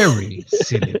 very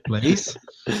silly place.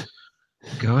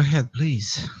 Go ahead,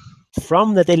 please.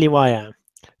 From the Daily Wire,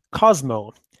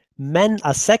 Cosmo. Men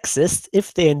are sexist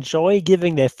if they enjoy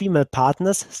giving their female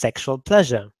partners sexual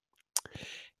pleasure.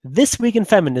 This week in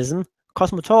feminism,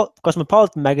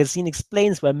 Cosmopolitan magazine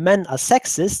explains why men are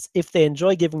sexist if they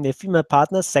enjoy giving their female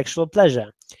partners sexual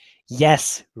pleasure.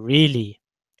 Yes, really.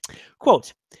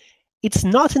 Quote, it's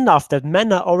not enough that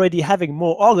men are already having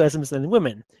more orgasms than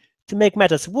women. To make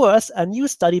matters worse, a new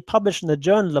study published in the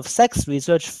Journal of Sex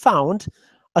Research found,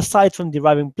 aside from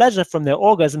deriving pleasure from their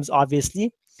orgasms,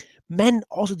 obviously, men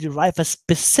also derive a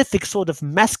specific sort of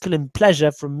masculine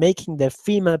pleasure from making their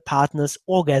female partners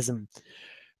orgasm,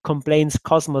 complains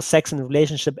Cosmo sex and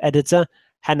relationship editor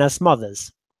Hannah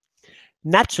Smothers.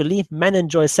 Naturally, men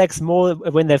enjoy sex more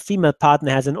when their female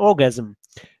partner has an orgasm.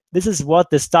 This is what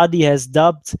the study has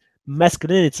dubbed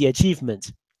masculinity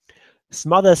achievement.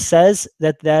 Smothers says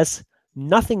that there's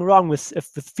nothing wrong with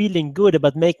feeling good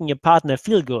about making your partner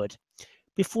feel good,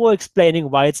 before explaining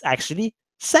why it's actually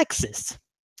sexist.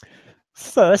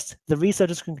 First, the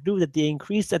researchers conclude that the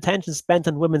increased attention spent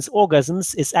on women's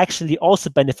orgasms is actually also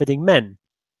benefiting men.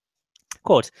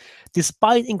 Quote,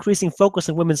 despite increasing focus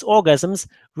on women's orgasms,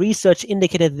 research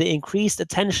indicated the increased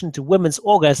attention to women's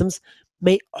orgasms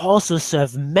may also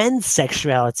serve men's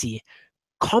sexuality,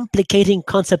 complicating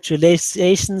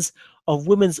conceptualizations of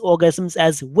women's orgasms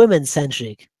as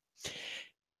women-centric.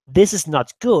 This is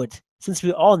not good, since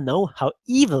we all know how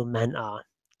evil men are.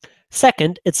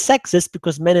 Second, it's sexist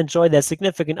because men enjoy their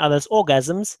significant other's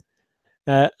orgasms.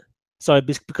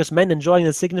 Because men enjoying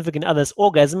the significant other's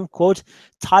orgasm, quote,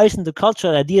 ties into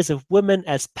cultural ideas of women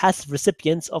as passive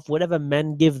recipients of whatever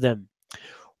men give them.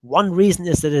 One reason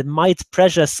is that it might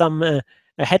pressure some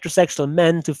heterosexual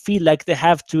men to feel like they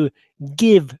have to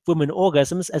give women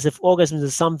orgasms, as if orgasms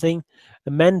is something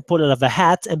men pull out of a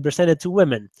hat and present it to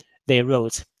women, they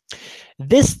wrote.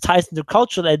 This ties into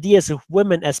cultural ideas of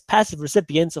women as passive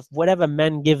recipients of whatever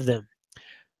men give them.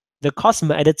 The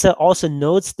Cosmo editor also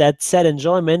notes that said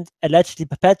enjoyment allegedly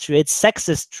perpetuates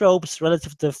sexist tropes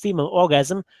relative to the female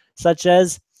orgasm, such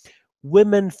as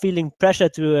women feeling pressure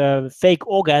to fake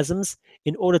orgasms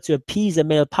in order to appease a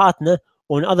male partner,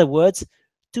 or in other words,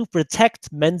 to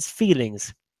protect men's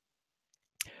feelings.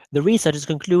 The researchers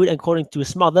conclude, according to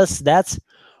Smothers, that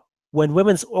when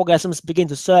women's orgasms begin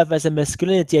to serve as a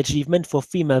masculinity achievement for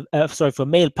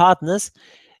male partners,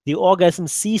 the orgasm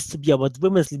cease to be about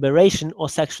women's liberation or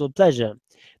sexual pleasure.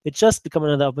 They just become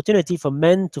another opportunity for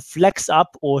men to flex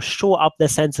up or show up their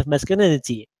sense of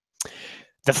masculinity.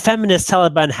 The feminist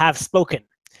Taliban have spoken.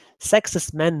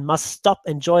 Sexist men must stop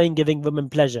enjoying giving women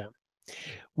pleasure.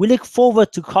 We look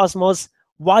forward to Cosmo's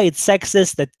Why It's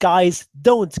Sexist That Guys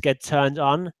Don't Get Turned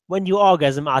On When You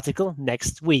Orgasm article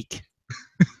next week.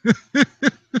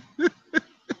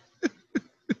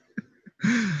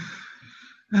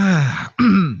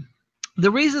 The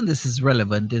reason this is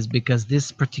relevant is because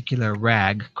this particular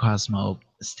rag, Cosmo,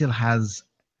 still has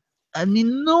an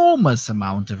enormous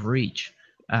amount of reach.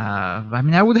 I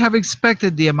mean, I would have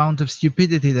expected the amount of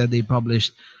stupidity that they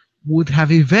published would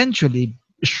have eventually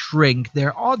shrink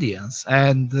their audience,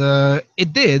 and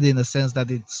it did, in the sense that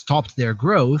it stopped their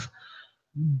growth,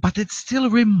 but it's still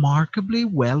remarkably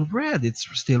well read. It's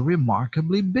still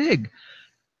remarkably big.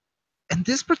 And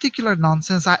this particular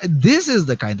nonsense, this is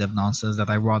the kind of nonsense that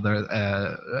I rather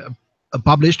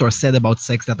published or said about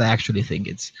sex, that I actually think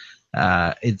it's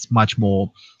much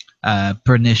more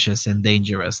pernicious and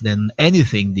dangerous than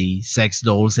anything the sex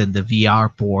dolls and the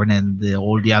VR porn and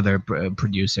all the other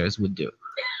producers would do.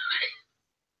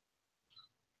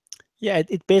 Yeah,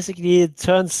 it basically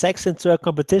turns sex into a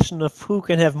competition of who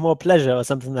can have more pleasure or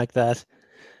something like that.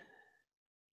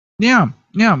 Yeah.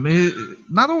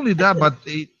 Not only that, but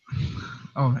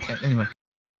anyway.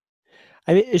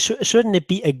 I mean, shouldn't it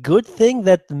be a good thing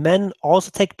that men also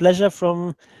take pleasure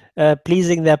from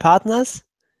pleasing their partners?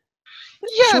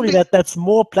 Yeah, surely that's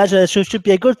more pleasure. It should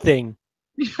be a good thing.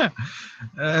 Yeah,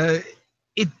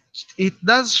 it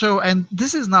does show, and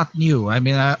this is not new. I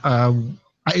mean,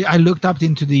 I looked up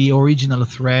into the original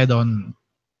thread on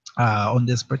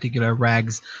this particular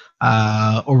rags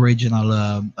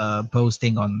original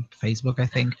posting on Facebook, I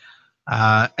think,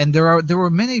 and there were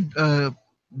many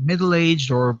middle-aged,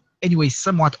 or anyway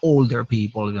somewhat older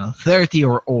people, 30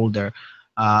 or older,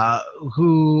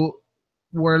 who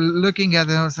were looking at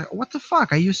it, and I was like, what the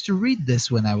fuck? I used to read this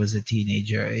when I was a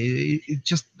teenager. It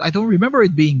just, I don't remember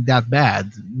it being that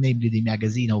bad, maybe the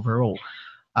magazine overall.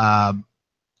 At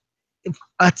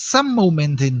some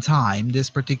moment in time, this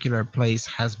particular place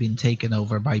has been taken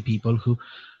over by people who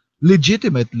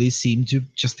legitimately seem to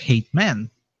just hate men,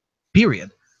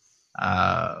 period.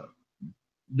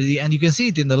 And you can see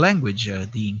it in the language.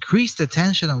 The increased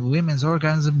attention on women's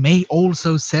orgasm may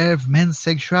also serve men's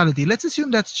sexuality. Let's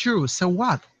assume that's true. So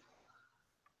what?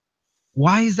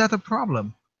 Why is that a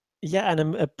problem? Yeah, and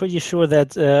I'm pretty sure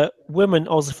that women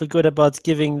also feel good about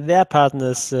giving their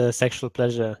partners sexual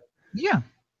pleasure. Yeah.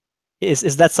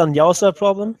 Is that something also a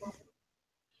problem?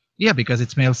 Yeah, because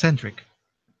it's male centric.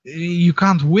 You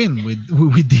can't win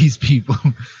with these people.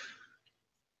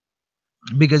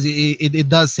 Because it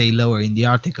does say lower in the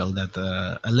article that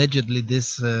allegedly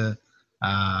this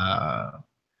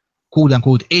quote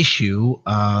unquote issue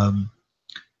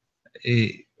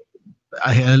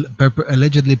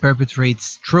allegedly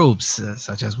perpetrates tropes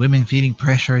such as women feeling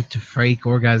pressure to fake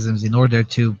orgasms in order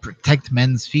to protect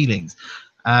men's feelings.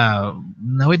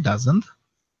 No, it doesn't.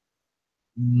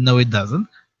 No, it doesn't.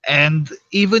 And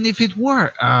even if it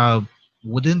were,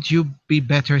 wouldn't you be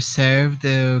better served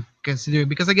considering?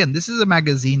 Because again, this is a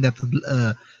magazine that,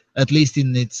 at least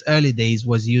in its early days,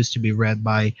 was used to be read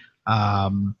by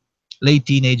late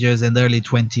teenagers and early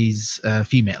 20s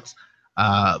females.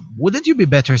 Wouldn't you be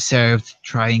better served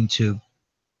trying to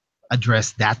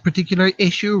address that particular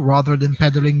issue rather than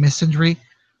peddling misandry?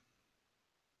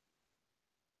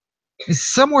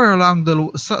 Somewhere along the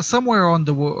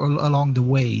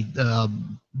way,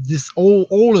 this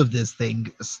all of this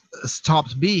thing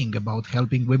stopped being about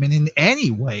helping women in any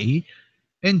way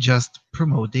and just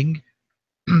promoting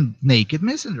naked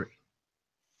misandry.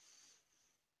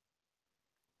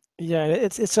 Yeah,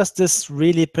 it's just this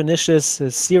really pernicious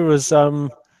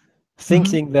zero-sum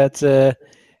thinking that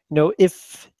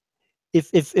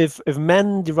if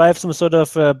men derive some sort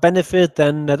of benefit,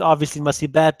 then that obviously must be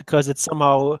bad because it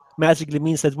somehow magically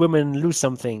means that women lose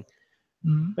something.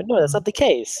 But no, that's not the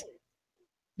case.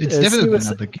 It's definitely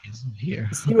not the case here.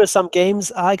 Zero-sum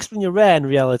games are extremely rare in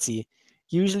reality.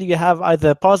 Usually you have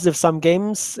either positive-sum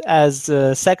games, as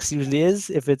sex usually is,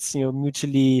 if it's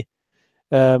mutually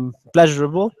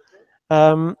pleasurable,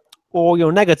 or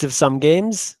negative-sum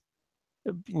games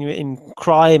in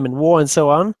crime and war and so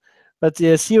on. But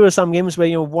the zero-sum games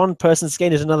where one person's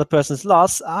gain is another person's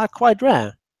loss are quite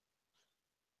rare.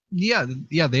 Yeah,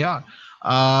 they are.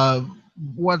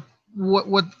 What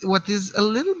is a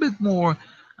little bit more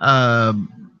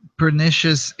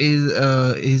pernicious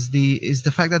is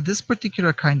the fact that this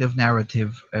particular kind of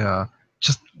narrative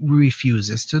just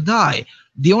refuses to die.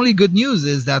 The only good news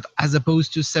is that, as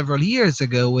opposed to several years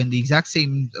ago when the exact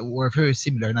same or very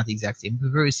similar, not the exact same,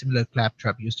 but very similar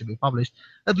claptrap used to be published,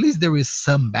 at least there is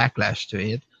some backlash to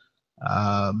it.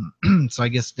 So I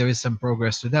guess there is some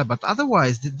progress to that. But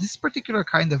otherwise, this particular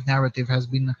kind of narrative has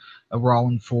been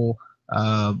around for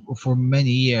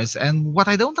many years. And what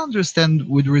I don't understand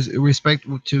with respect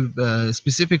to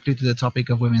specifically to the topic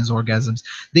of women's orgasms,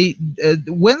 they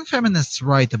when feminists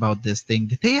write about this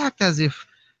thing, they act as if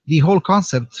the whole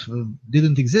concept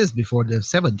didn't exist before the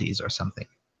 70s or something.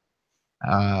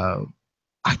 Uh,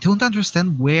 I don't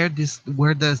understand where does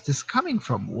this coming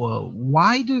from. Well,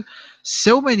 why do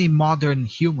so many modern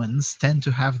humans tend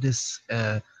to have this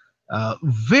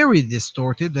very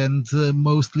distorted and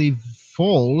mostly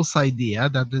false idea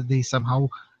that they somehow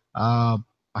I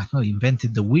don't know,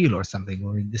 invented the wheel or something,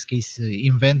 or in this case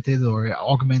invented or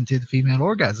augmented female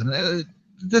orgasm.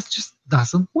 That just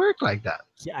doesn't work like that.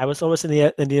 Yeah, I was always in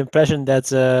the impression that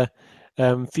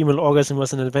female orgasm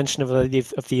was an invention of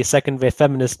the second wave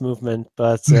feminist movement,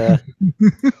 but maybe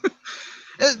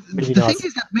The thing not.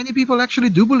 is that many people actually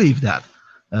do believe that.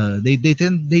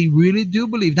 They really do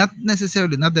believe, not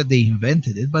necessarily, not that they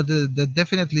invented it, but that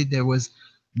definitely there was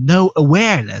no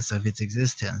awareness of its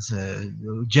existence,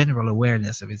 general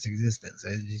awareness of its existence.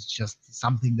 It's just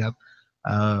something that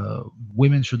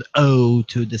women should owe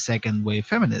to the second wave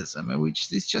feminism,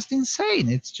 which is just insane.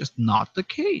 It's just not the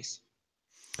case.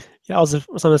 Yeah, also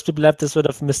sometimes people have this sort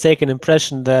of mistaken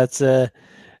impression that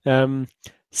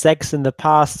sex in the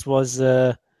past was,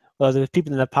 well, the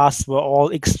people in the past were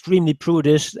all extremely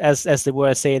prudish, as they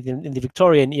were, say, in the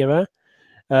Victorian era.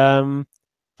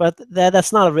 But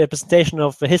that's not a representation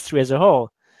of the history as a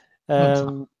whole. No, it's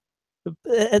not.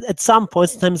 At some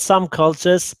points, sometimes some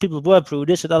cultures, people were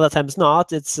prudish, at other times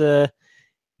not. It's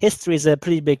history is a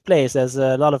pretty big place. There's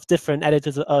a lot of different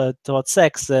attitudes towards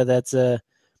sex that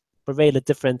prevail at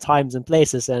different times and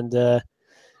places, and this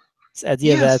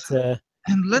idea Yes, that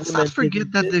and let's not women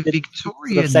forget that the didn't seek sort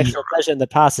of Victorian era. sexual pleasure in the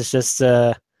past is just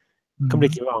Mhm.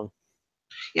 completely wrong.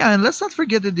 Yeah, and let's not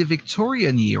forget that the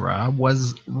Victorian era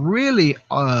was really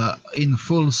in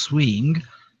full swing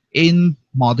in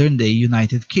modern day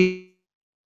United Kingdom.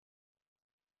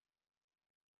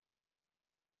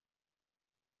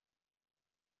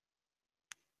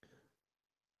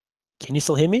 Can you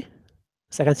still hear me?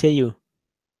 'Cause I can't hear you.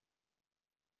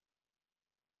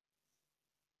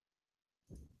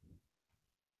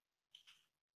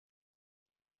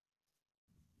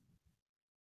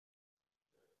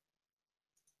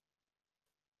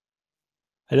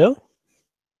 Hello?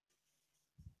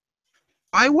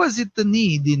 Why was it the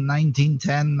need in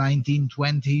 1910,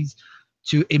 1920s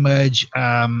to emerge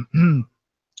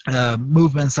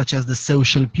movements such as the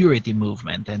social purity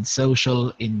movement? And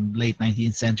social in late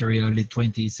 19th century, early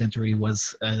 20th century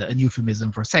was an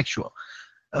euphemism for sexual.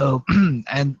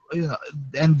 And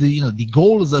the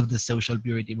goals of the social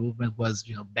purity movement was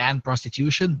ban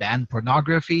prostitution, ban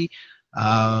pornography,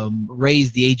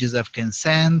 raise the ages of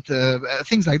consent,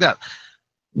 things like that.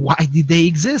 Why did they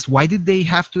exist? Why did they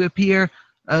have to appear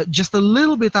just a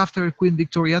little bit after Queen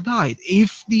Victoria died?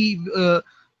 If the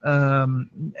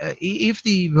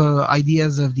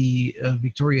ideas of the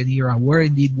Victorian era were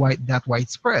indeed that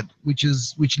widespread, which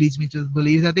leads me to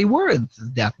believe that they weren't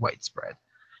that widespread.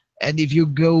 And if you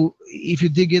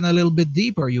dig in a little bit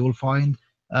deeper, you will find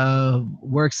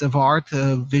works of art,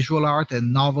 visual art,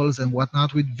 and novels and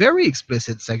whatnot with very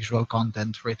explicit sexual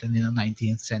content written in the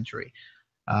 19th century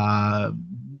uh,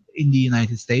 in the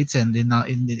United States and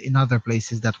in other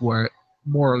places that were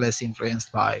more or less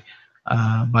influenced by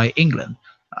England.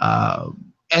 Uh,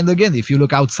 and again, if you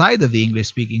look outside of the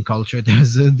English-speaking culture,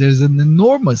 there's an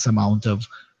enormous amount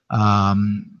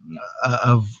um,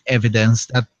 of evidence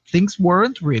that things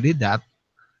weren't really that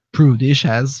prudish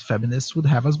as feminists would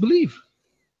have us believe.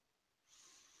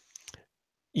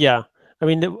 Yeah, I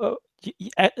mean,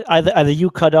 either you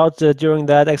cut out during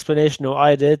that explanation or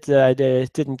I did. I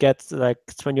didn't get like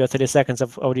 20 or 30 seconds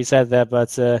of what you said there,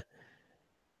 but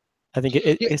I think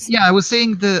it's Yeah, I was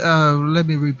saying the. Let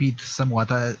me repeat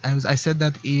somewhat. I said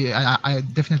that I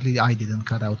definitely I didn't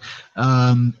cut out.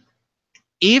 Um,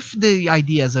 if the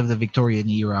ideas of the Victorian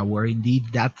era were indeed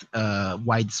that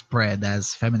widespread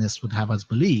as feminists would have us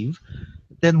believe,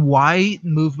 then why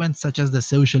movements such as the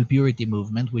social purity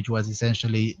movement, which was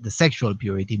essentially the sexual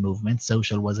purity movement,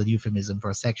 social was a euphemism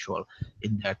for sexual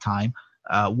in their time,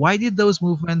 why did those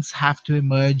movements have to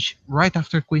emerge right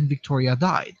after Queen Victoria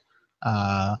died?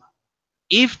 Uh,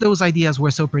 if those ideas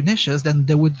were so pernicious, then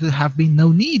there would have been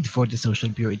no need for the social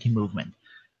purity movement.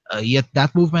 Yet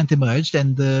that movement emerged,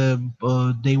 and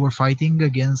they were fighting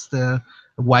against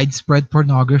widespread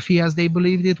pornography, as they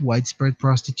believed it, widespread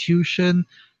prostitution,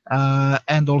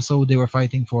 and also they were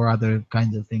fighting for other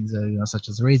kinds of things, such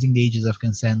as raising the ages of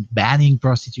consent, banning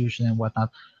prostitution and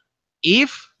whatnot.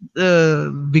 If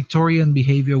Victorian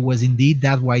behavior was indeed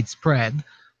that widespread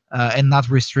and not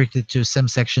restricted to some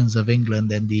sections of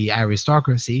England and the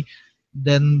aristocracy,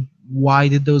 then why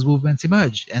did those movements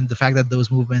emerge? And the fact that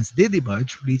those movements did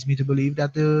emerge leads me to believe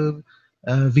that the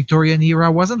Victorian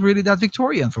era wasn't really that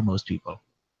Victorian for most people.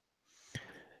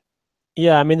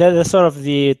 Yeah, I mean, there's sort of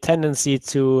the tendency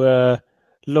to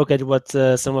look at what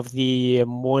some of the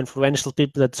more influential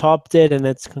people at the top did, and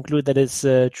let's conclude that it's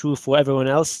true for everyone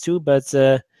else too. But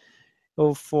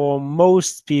for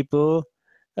most people,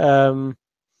 for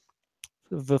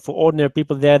ordinary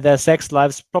people, their sex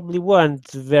lives probably weren't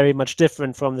very much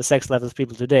different from the sex lives of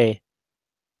people today.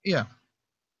 Yeah.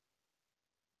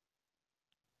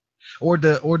 Or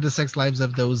the sex lives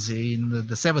of those in the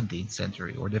 17th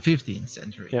century or the 15th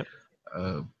century. Yeah.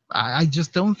 I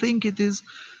just don't think it is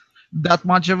that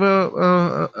much of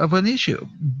an issue.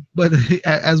 But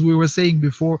as we were saying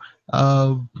before,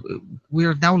 we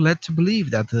are now led to believe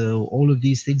that all of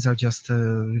these things are just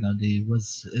there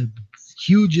was a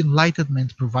huge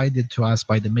enlightenment provided to us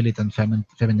by the militant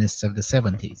feminists of the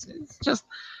 70s. It's just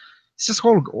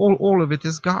all of it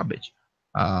is garbage.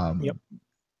 Yep.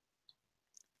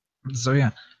 So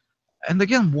yeah. And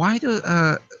again, why do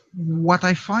what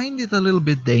I find it a little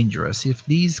bit dangerous if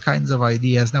these kinds of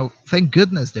ideas, now thank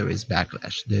goodness there is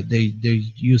backlash. There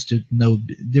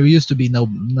used to be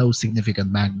no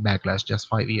significant backlash just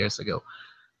 5 years ago.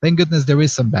 Thank goodness there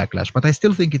is some backlash, but I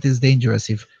still think it is dangerous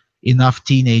if enough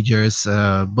teenagers,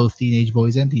 both teenage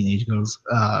boys and teenage girls,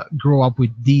 grow up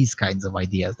with these kinds of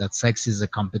ideas that sex is a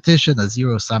competition, a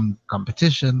zero-sum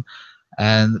competition,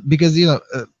 and because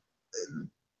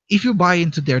if you buy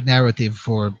into their narrative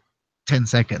for 10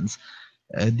 seconds,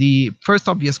 the first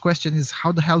obvious question is,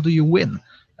 how the hell do you win?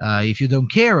 If you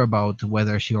don't care about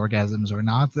whether she orgasms or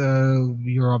not,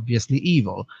 you're obviously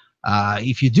evil.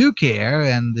 If you do care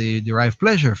and derive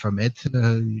pleasure from it,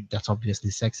 that's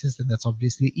obviously sexist and that's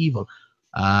obviously evil.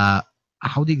 How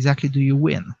exactly do you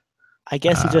win? I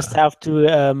guess you just have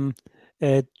to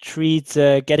treat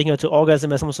getting her to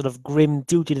orgasm as some sort of grim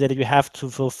duty that you have to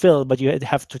fulfill, but you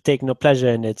have to take no pleasure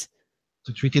in it.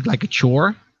 To treat it like a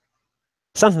chore?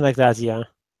 Something like that, yeah.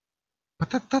 But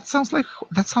that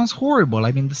sounds horrible.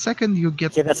 I mean, the second you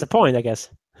get... Yeah, that's the point, I guess.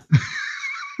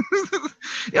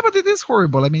 Yeah, but it is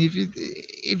horrible. I mean,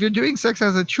 if you're doing sex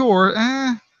as a chore,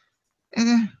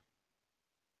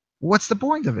 what's the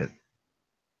point of it?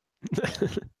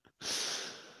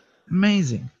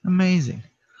 Amazing.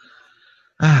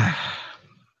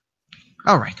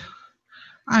 All right.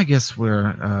 I guess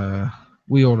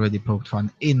we already poked fun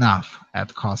enough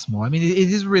at Cosmo. I mean,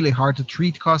 it is really hard to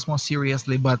treat Cosmo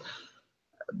seriously, but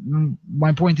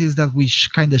my point is that we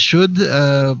kind of should,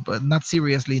 but not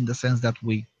seriously in the sense that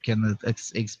we can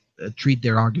treat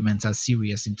their arguments as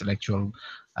serious intellectual.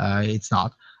 It's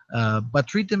not. But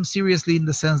treat them seriously in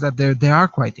the sense that they are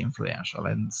quite influential,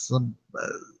 and some,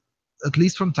 at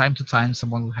least from time to time,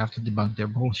 someone will have to debunk their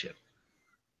bullshit.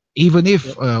 Even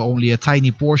if only a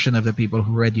tiny portion of the people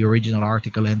who read the original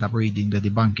article end up reading the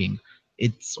debunking,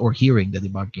 or hearing the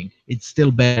debunking, it's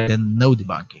still better than no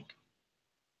debunking.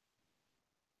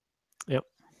 Yep.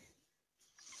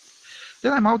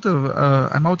 Then I'm out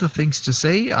of things to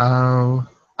say,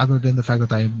 other than the fact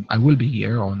that I will be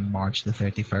here on March the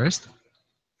 31st.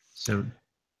 So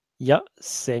yeah,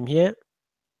 same here.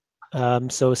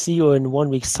 So see you in 1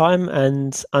 week's time,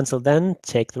 and until then,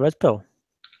 take the red pill.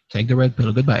 Take the red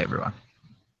pill. Goodbye, everyone.